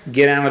disfigurement,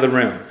 get out of the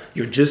room.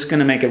 You're just going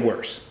to make it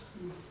worse.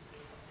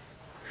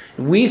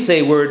 We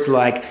say words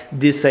like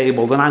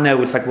disabled, and I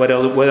know it's like, what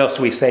else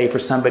do we say for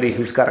somebody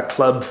who's got a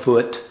club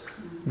foot,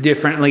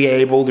 differently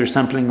abled or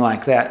something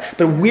like that?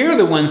 But we're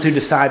the ones who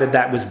decided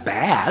that was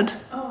bad.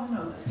 Oh,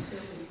 no, that's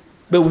silly.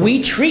 But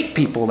we treat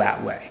people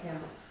that way. Yeah.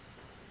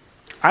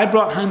 I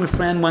brought home a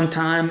friend one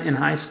time in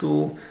high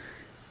school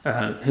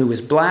who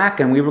was black,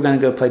 and we were going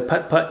to go play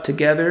putt-putt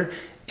together.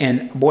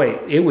 And boy,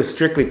 it was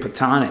strictly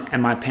platonic.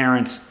 And my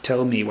parents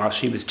told me while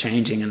she was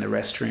changing in the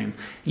restroom,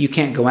 you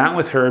can't go out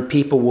with her.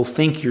 People will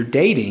think you're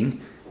dating,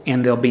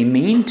 and they'll be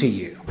mean to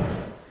you.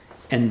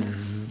 And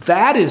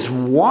that is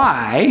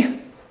why,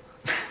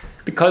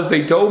 because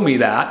they told me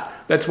that,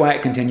 that's why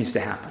it continues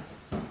to happen.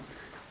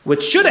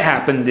 What should have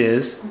happened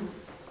is,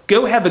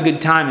 go have a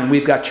good time and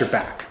we've got your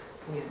back.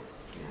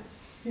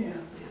 Yeah.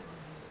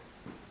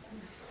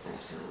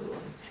 Absolutely.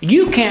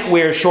 You can't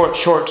wear short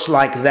shorts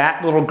like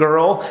that, little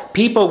girl.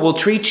 People will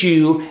treat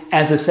you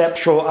as a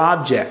sexual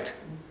object.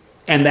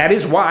 And that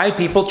is why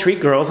people treat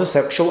girls as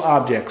sexual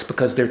objects,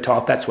 because they're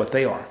taught that's what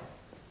they are.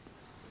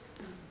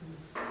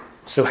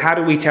 So how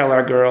do we tell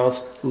our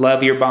girls,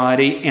 love your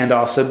body and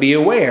also be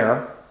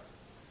aware?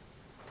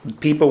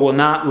 People will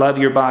not love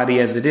your body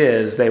as it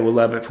is. They will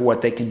love it for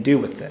what they can do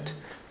with it.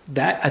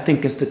 That, I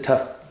think, is the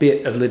tough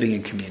bit of living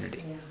in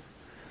community.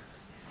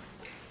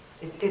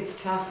 Yeah.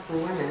 It's tough for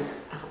women,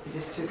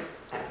 just to,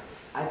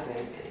 I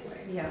think,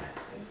 anyway. Yeah.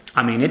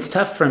 I mean, it's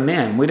tough for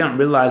men. We don't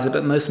realize it,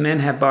 but most men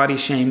have body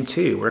shame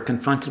too. We're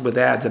confronted with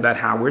ads about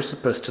how we're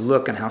supposed to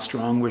look and how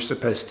strong we're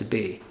supposed to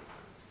be.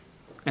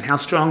 And how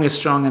strong is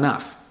strong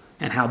enough.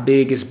 And how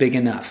big is big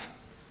enough.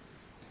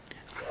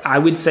 I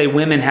would say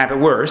women have it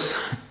worse.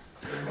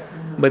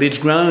 But it's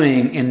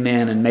growing in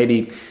men, and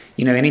maybe,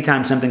 You know,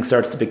 anytime something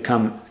starts to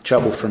become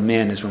trouble for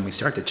men is when we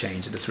start to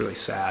change it. It's really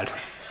sad.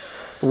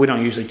 But we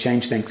don't usually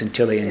change things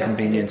until they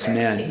inconvenience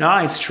men. No,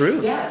 it's true.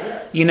 Yeah,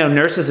 it is. You know,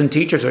 nurses and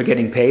teachers are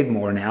getting paid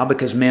more now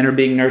because men are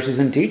being nurses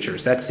and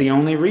teachers. That's the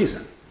only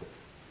reason.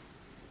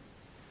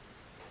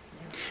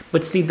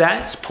 But see,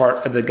 that's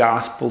part of the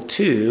gospel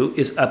too,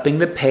 is upping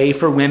the pay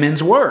for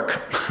women's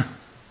work.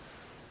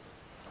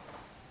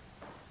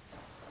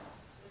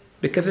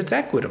 Because it's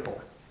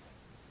equitable.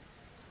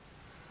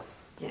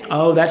 Yeah.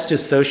 Oh, that's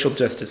just social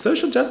justice.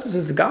 Social justice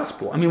is the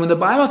gospel. I mean, when the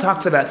Bible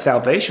talks about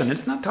salvation,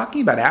 it's not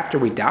talking about after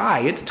we die.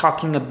 It's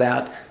talking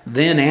about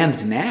then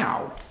and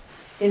now.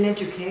 In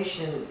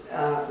education,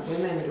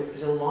 women, it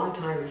was a long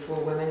time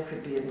before women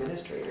could be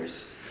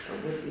administrators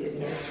or would be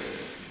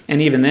administrators.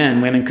 And even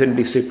then, women couldn't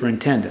be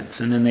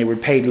superintendents, and then they were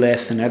paid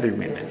less than other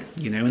women.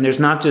 You know, and there's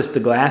not just the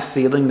glass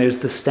ceiling, there's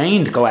the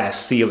stained glass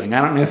ceiling.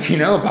 I don't know if you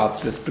know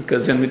about this,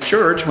 because in the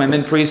church,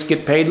 women priests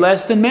get paid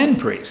less than men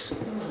priests.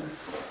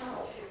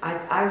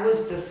 I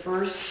was the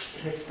first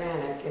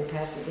Hispanic in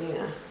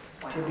Pasadena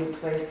to be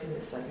placed in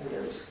the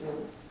secondary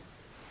school,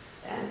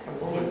 and a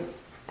woman.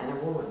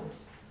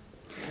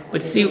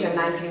 But This see, was in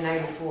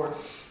 1994.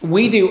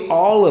 we do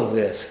all of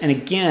this, and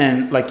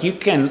again, like you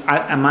can,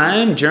 my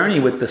own journey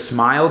with the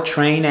Smile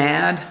Train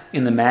ad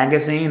in the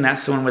magazine,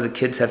 that's the one where the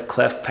kids have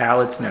cleft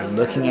palates and they're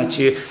looking at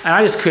you, and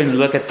I just couldn't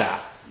look at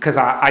that, because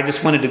I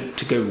just wanted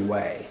to go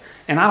away.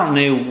 And I don't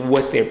know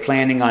what they're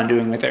planning on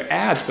doing with their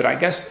ads, but I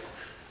guess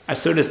I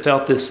sort of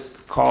felt this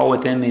call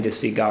within me to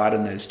see God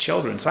in those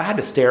children. So I had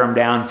to stare them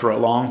down for a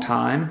long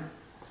time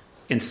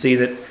and see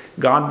that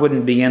God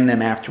wouldn't be in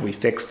them after we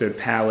fixed their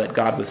palate.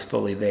 God was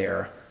fully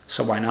there.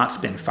 So why not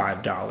spend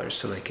 $5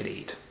 so they could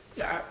eat?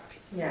 Yeah.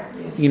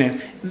 You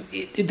know,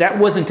 that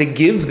wasn't to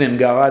give them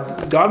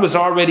God. God was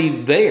already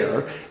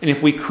there. And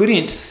if we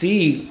couldn't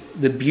see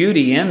the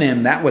beauty in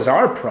them, that was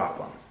our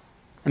problem.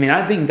 I mean,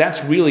 I think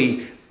that's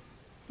really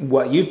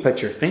what you've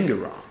put your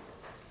finger on.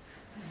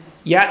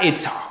 Yeah,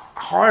 it's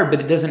hard, but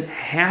it doesn't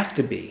have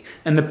to be.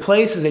 And the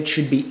places it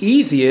should be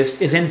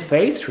easiest is in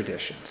faith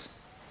traditions.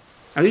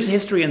 Now, there's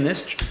history in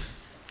this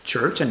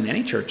church and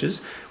many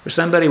churches where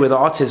somebody with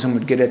autism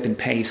would get up and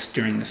pace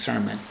during the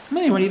sermon. I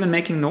mean, they weren't even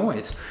making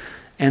noise.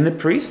 And the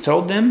priest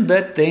told them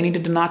that they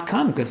needed to not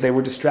come because they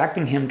were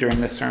distracting him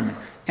during the sermon.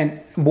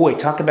 And boy,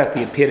 talk about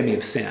the epitome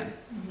of sin.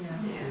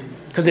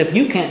 Because if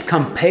you can't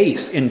come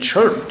pace in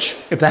church,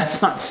 if that's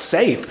not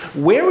safe,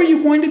 where are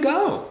you going to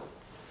go?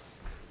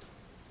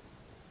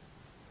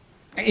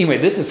 Anyway,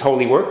 this is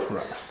holy work for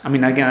us. I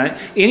mean, again,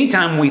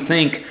 anytime we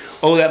think,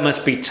 oh, that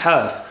must be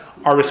tough,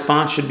 our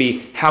response should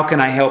be, how can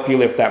I help you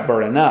lift that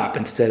burden up?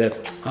 Instead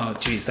of, oh,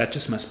 geez, that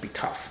just must be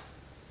tough.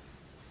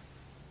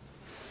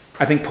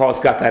 I think Paul's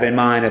got that in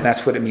mind, and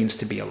that's what it means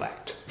to be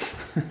elect.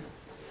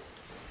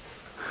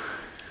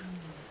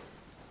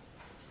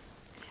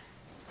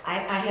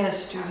 I had a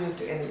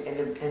student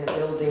in a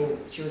building,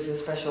 she was in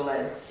special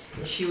ed,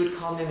 and she would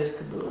call me Miss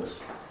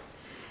Caboodles.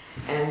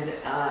 And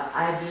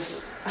I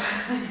just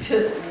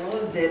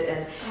loved it.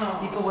 And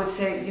people would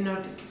say, you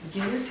know,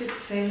 get her to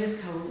say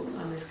Miss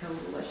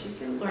Caboodle, she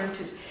can learn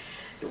to.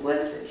 It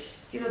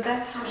was, you know,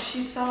 that's how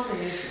she saw me,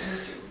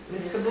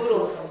 Miss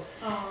Caboodles.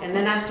 And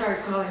then I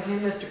started calling him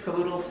Mr.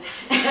 Caboodles.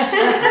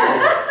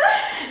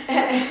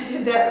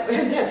 and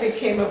that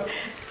became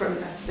from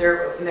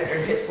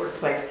his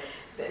workplace.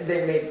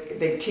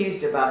 They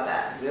teased about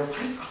that. You know, why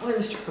do you call him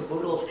Mr.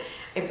 Caboodles?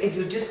 It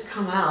would just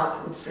come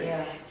out and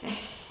say,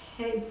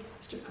 hey,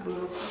 Mr.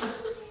 Caboodles.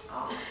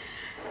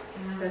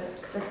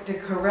 But to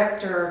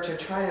correct her or to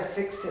try to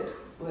fix it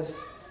was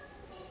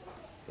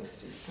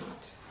just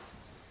not.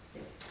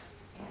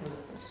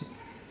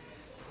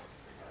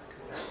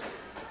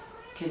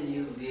 Can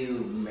you view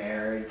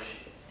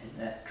marriage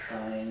in that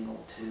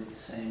triangle too the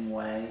same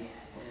way?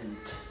 And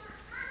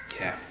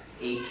Yeah.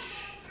 each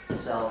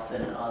self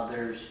and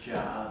other's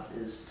job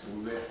is to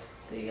lift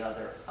the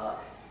other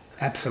up.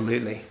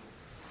 Absolutely.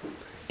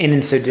 And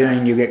in so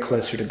doing, you get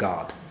closer to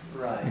God.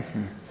 Right.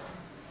 Mm-hmm.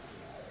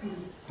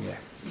 Yeah.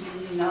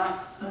 Maybe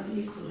not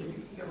unequally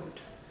yoked.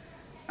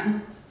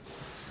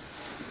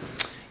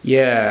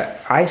 Yeah,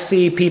 I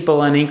see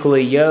people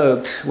unequally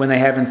yoked when they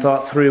haven't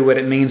thought through what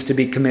it means to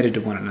be committed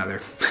to one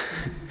another.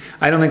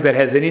 I don't think that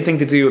has anything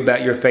to do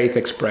about your faith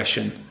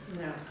expression.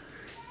 No.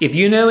 If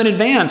you know in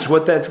advance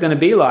what that's going to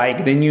be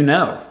like, then you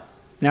know.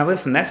 Now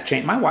listen, that's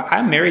changed. My wife,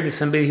 I'm married to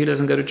somebody who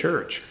doesn't go to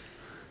church.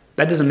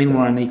 That doesn't mean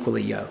we're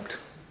unequally yoked.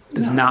 It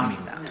does not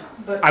mean that. No,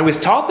 but I was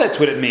taught that's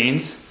what it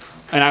means,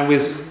 and I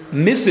was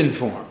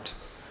misinformed.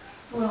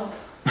 well,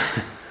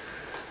 I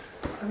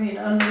mean,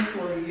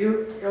 unequally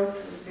yoked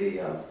would be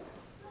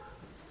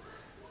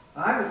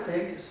I would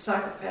think a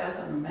psychopath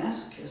and a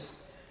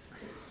masochist.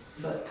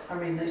 But I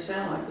mean, they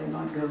sound like they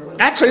might go well.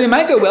 Actually, they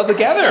might go well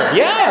together.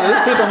 Yeah,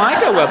 those people might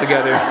go well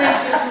together. I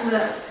think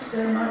that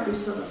there might be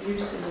some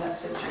abuse in that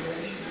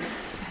situation.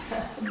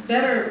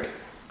 Better,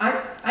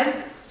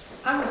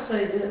 I would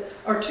say that,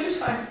 or two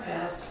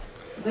psychopaths,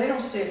 they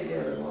don't stay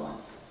together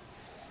long.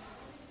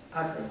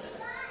 I've heard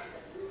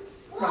that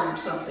from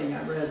something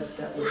I read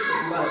that was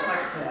written by a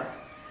psychopath.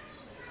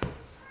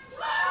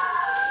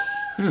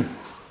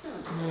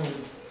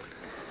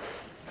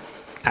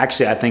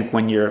 Actually, I think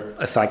when you're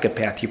a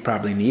psychopath, you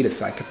probably need a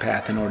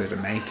psychopath in order to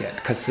make it,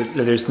 because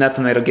there's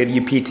nothing that'll give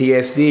you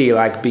PTSD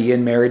like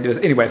being married to...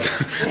 Anyway,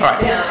 all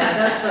right.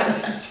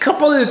 A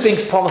couple of the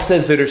things Paul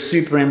says that are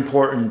super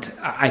important,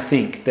 I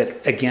think,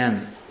 that,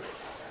 again,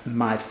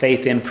 my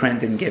faith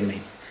imprint didn't give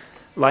me.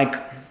 Like,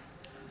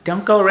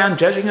 don't go around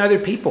judging other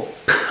people.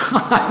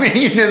 I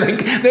mean,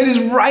 that is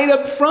right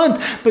up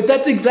front. But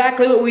that's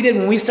exactly what we did.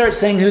 When we start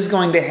saying who's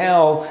going to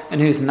hell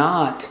and who's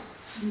not,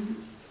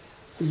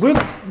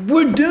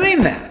 we're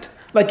doing that.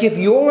 Like, if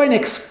you're an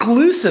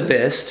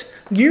exclusivist,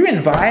 you're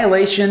in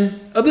violation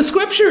of the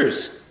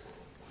scriptures.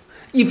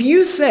 If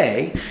you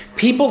say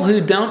people who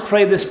don't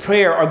pray this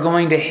prayer are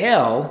going to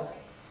hell,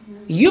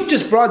 you've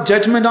just brought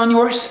judgment on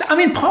yourself. I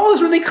mean, Paul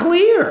is really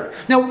clear.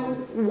 Now,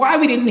 why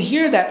we didn't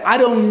hear that, I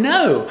don't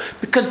know.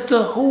 Because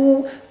the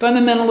whole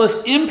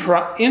fundamentalist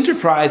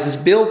enterprise is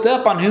built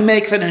up on who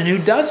makes it and who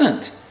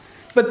doesn't.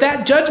 But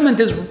that judgment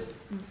is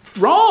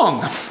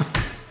wrong.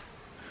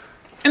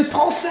 And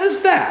Paul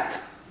says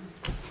that.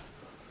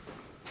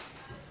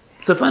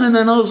 So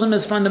fundamentalism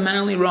is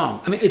fundamentally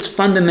wrong. I mean, it's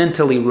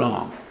fundamentally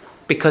wrong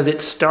because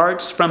it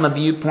starts from a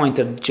viewpoint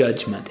of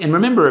judgment. And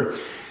remember,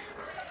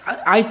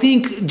 I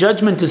think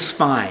judgment is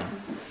fine.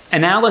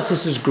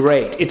 Analysis is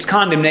great. It's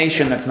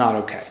condemnation that's not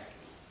okay.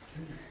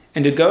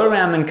 And to go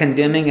around and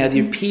condemning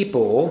other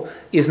people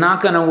is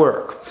not going to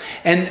work.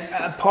 And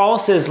Paul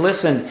says,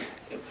 listen,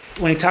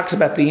 when he talks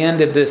about the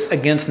end of this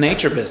against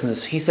nature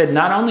business, he said,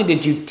 not only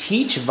did you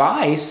teach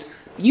vice,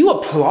 you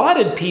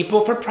applauded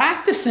people for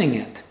practicing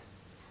it.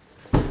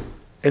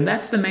 And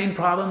that's the main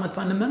problem with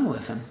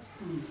fundamentalism,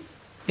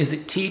 is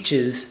it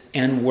teaches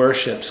and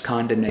worships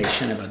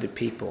condemnation of other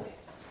people.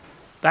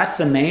 That's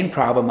the main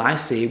problem I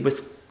see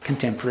with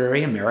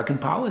contemporary American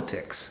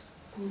politics.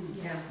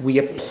 Yeah. We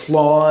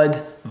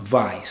applaud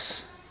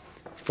vice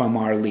from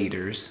our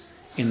leaders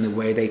in the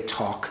way they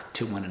talk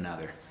to one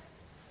another.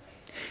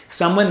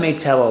 Someone may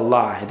tell a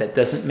lie that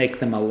doesn't make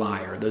them a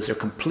liar. Those are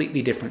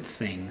completely different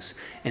things.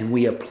 And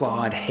we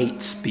applaud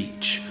hate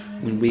speech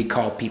when we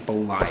call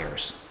people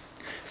liars.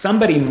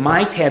 Somebody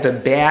might have a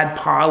bad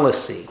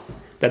policy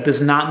that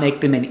does not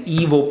make them an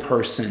evil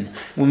person.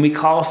 When we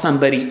call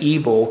somebody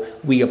evil,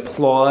 we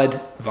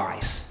applaud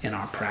vice in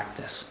our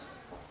practice.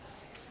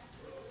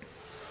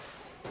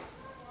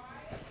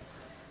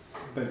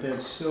 But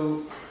that's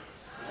all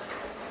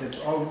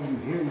you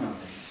hear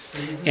nowadays.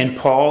 And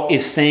Paul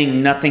is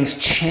saying nothing's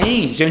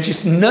changed. Don't you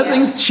see?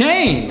 Nothing's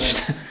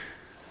changed.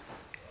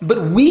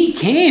 But we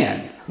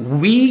can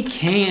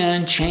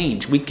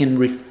change. We can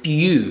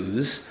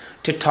refuse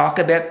to talk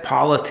about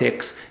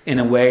politics in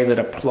a way that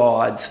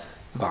applauds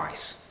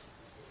vice.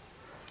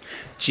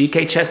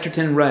 G.K.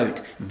 Chesterton wrote,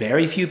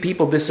 very few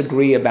people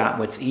disagree about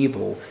what's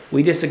evil.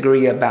 We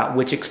disagree about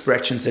which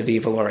expressions of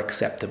evil are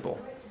acceptable.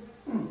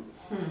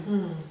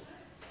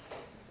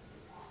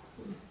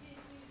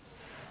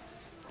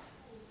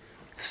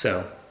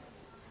 So,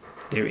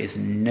 there is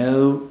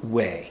no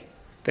way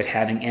that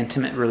having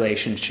intimate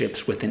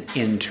relationships with an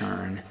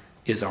intern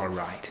is all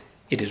right.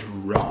 It is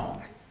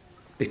wrong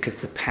because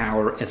the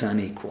power is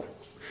unequal.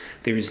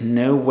 There is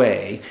no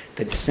way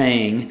that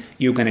saying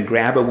you're going to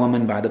grab a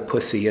woman by the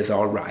pussy is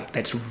all right.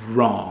 That's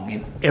wrong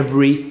in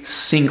every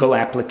single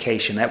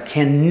application. That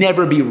can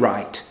never be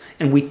right.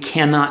 And we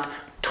cannot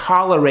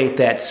tolerate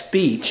that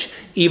speech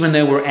even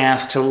though we're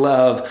asked to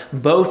love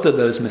both of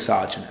those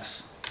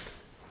misogynists.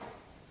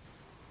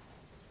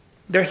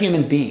 They're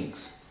human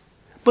beings,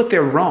 but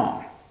they're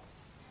wrong.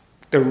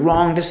 They're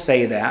wrong to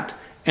say that,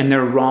 and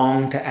they're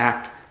wrong to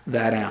act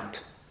that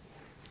out.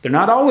 They're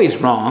not always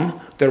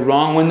wrong. They're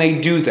wrong when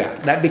they do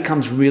that. That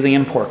becomes really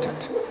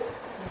important.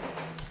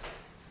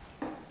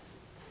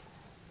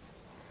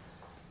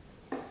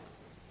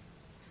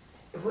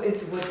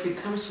 What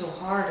becomes so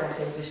hard, I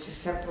think, is to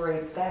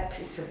separate that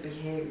piece of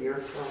behavior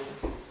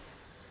from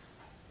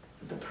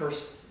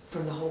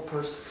the whole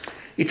person.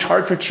 It's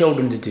hard for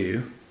children to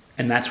do.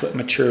 And that's what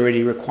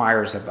maturity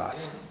requires of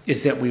us,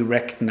 is that we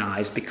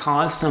recognize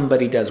because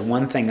somebody does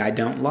one thing I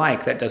don't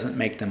like, that doesn't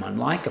make them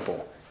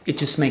unlikable. It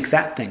just makes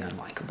that thing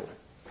unlikable.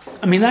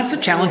 I mean, that's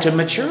the challenge of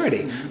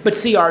maturity. But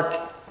see,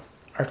 our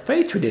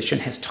faith tradition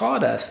has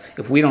taught us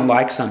if we don't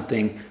like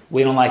something,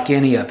 we don't like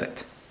any of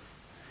it.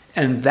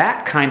 And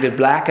that kind of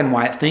black and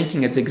white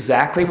thinking is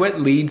exactly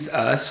what leads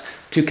us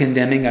to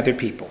condemning other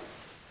people.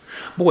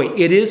 Boy,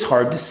 it is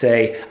hard to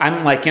say, I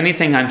don't like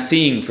anything I'm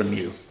seeing from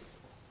you.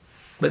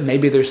 But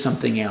maybe there's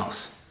something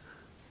else.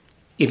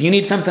 If you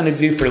need something to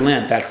do for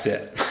Lent, that's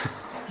it.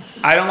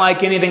 I don't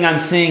like anything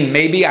I'm seeing.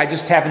 Maybe I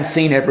just haven't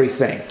seen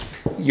everything.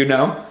 You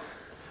know?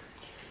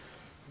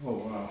 Oh,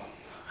 wow.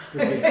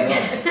 Good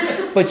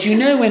job. But you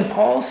know,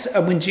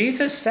 when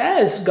Jesus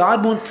says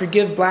God won't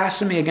forgive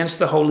blasphemy against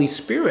the Holy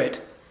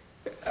Spirit,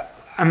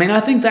 I mean,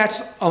 I think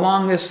that's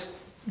along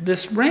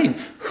this reign.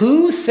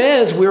 Who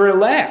says we're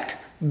elect?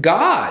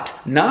 God,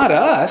 not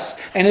us.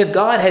 And if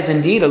God has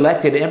indeed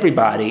elected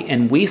everybody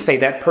and we say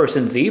that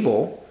person's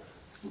evil,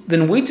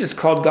 then we just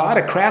called God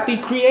a crappy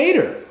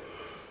creator.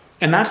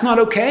 And that's not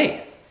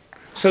okay.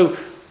 So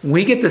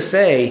We get to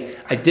say,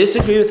 I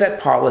disagree with that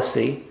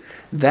policy.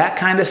 That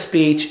kind of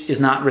speech is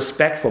not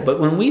respectful. But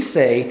when we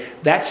say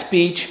that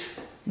speech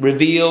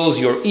reveals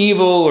you're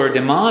evil or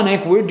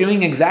demonic, we're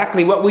doing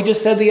exactly what we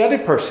just said the other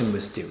person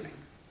was doing.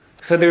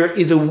 So there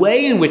is a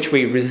way in which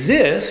we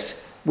resist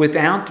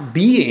without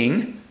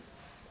being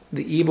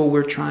the evil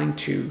we're trying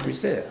to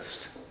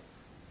resist.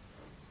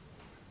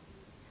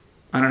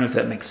 I don't know if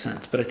that makes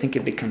sense, but I think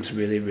it becomes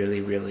really,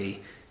 really,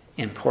 really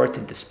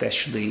important,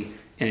 especially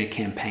in a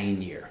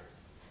campaign year.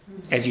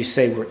 As you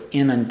say, we're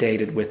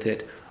inundated with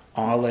it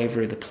all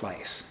over the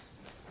place.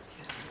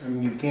 I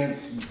mean, you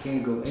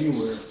can't go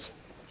anywhere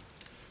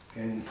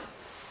and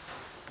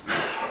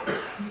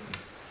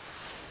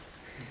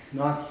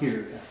not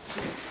hear it.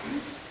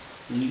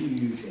 And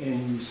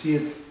you see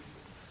it.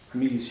 I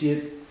mean, you see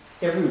it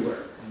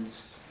everywhere.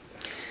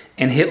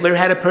 And Hitler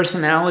had a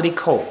personality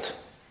cult.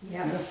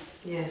 Yeah.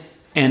 Yes.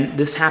 And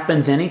this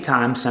happens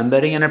anytime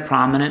somebody in a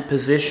prominent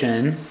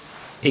position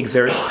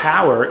exerts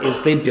power,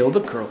 is they build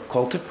a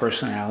cult of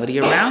personality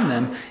around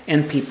them,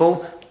 and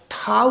people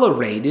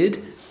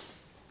tolerated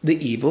the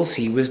evils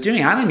he was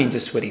doing. I don't mean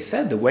just what he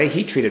said. The way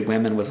he treated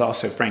women was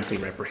also frankly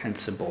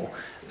reprehensible.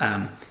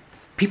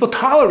 People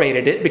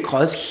tolerated it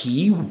because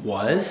he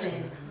was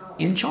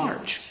in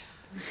charge.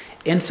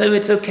 And so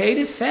it's okay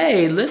to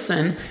say,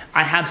 listen,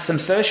 I have some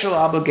social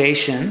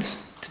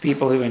obligations to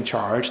people who are in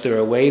charge. There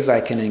are ways I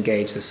can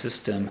engage the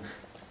system.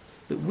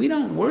 But we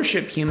don't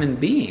worship human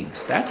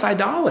beings. That's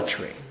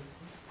idolatry.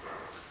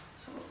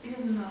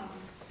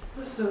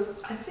 So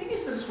I think it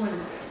says when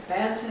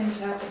bad things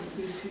happen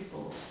to good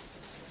people,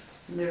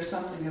 and there's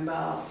something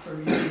about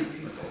forgiving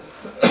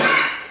people.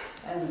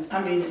 And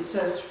I mean, it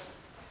says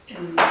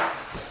in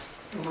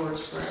the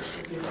Lord's Prayer,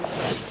 forgive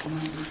us,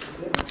 and be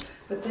forgiven.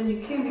 But then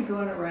you can't be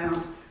going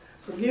around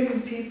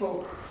forgiving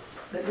people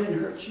that didn't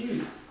hurt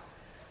you.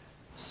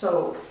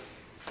 So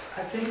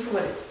I think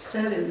what it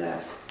said in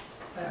that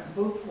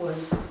book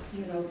was,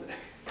 you know,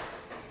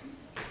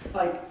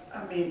 like,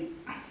 I mean,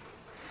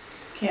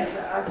 can't say,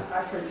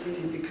 I forgive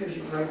you because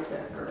you raped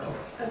that girl.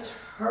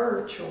 That's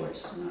her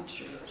choice, not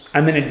yours.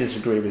 I'm going to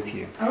disagree with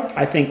you. Okay.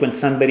 I think when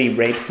somebody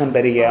rapes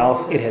somebody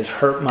else, it has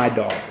hurt my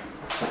daughter.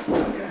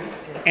 Okay.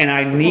 And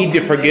I need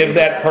to forgive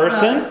that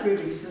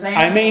person.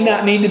 I may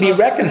not need to be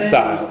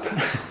reconciled.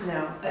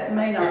 No, that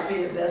may not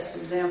be the best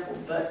example,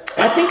 but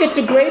I think it's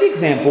a great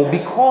example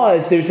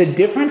because there's a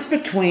difference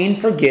between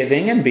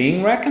forgiving and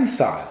being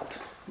reconciled.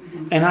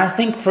 And I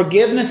think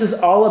forgiveness is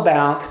all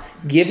about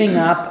giving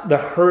up the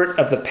hurt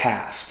of the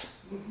past.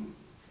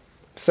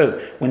 So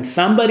when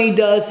somebody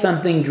does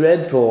something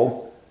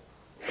dreadful,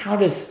 how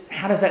does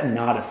that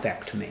not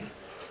affect me?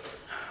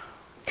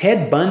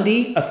 Ted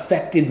Bundy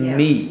affected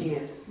me.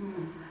 Yes.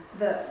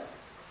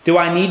 Do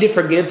I need to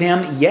forgive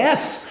him?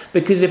 Yes,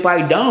 because if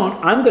I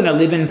don't, I'm going to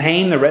live in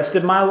pain the rest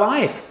of my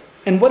life.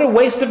 And what a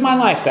waste of my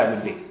life that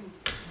would be.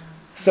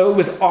 So it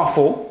was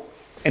awful,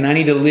 and I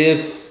need to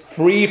live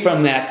free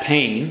from that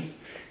pain.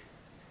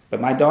 But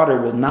my daughter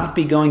will not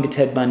be going to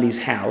Ted Bundy's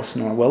house,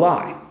 nor will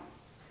I.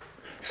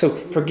 So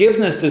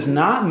forgiveness does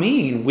not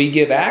mean we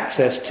give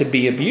access to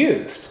be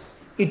abused.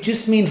 It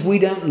just means we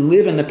don't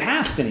live in the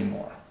past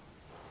anymore.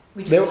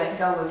 We just let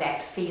go of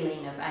that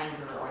feeling of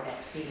anger or that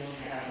feeling of...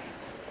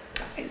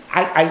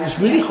 It's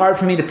really hard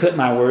for me to put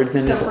my words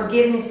in So this.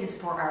 forgiveness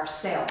is for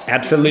ourselves.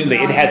 Absolutely.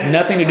 It has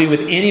nothing to do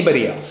with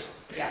anybody else.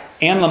 Yeah.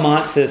 Anne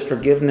Lamott says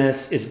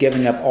forgiveness is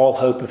giving up all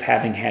hope of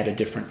having had a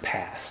different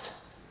past.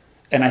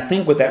 And I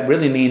think what that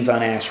really means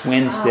on Ash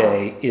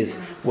Wednesday is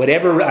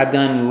whatever I've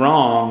done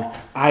wrong,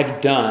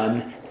 I've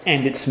done,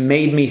 and it's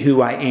made me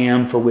who I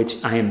am, for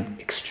which I am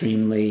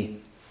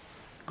extremely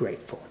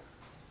grateful.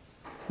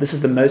 This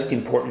is the most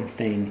important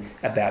thing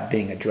about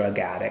being a drug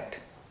addict.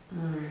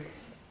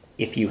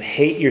 If you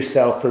hate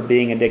yourself for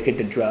being addicted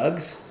to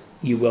drugs,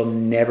 you will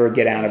never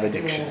get out of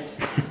addiction.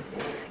 Yes.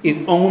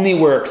 It only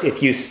works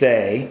if you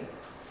say,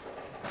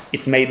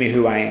 it's made me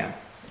who I am.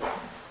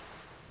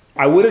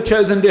 I would have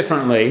chosen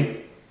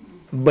differently,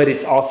 but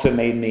it's also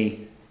made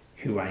me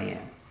who I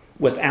am.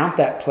 Without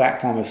that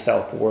platform of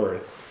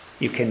self-worth,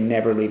 you can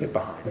never leave it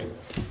behind.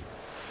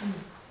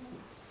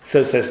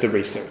 So says the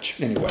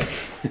research, anyway.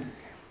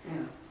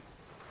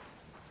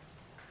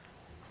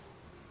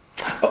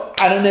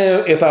 I don't know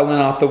if I went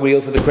off the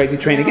wheels of the crazy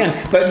train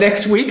again, but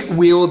next week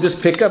we will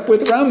just pick up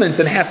with Romans,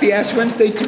 and happy Ash Wednesday to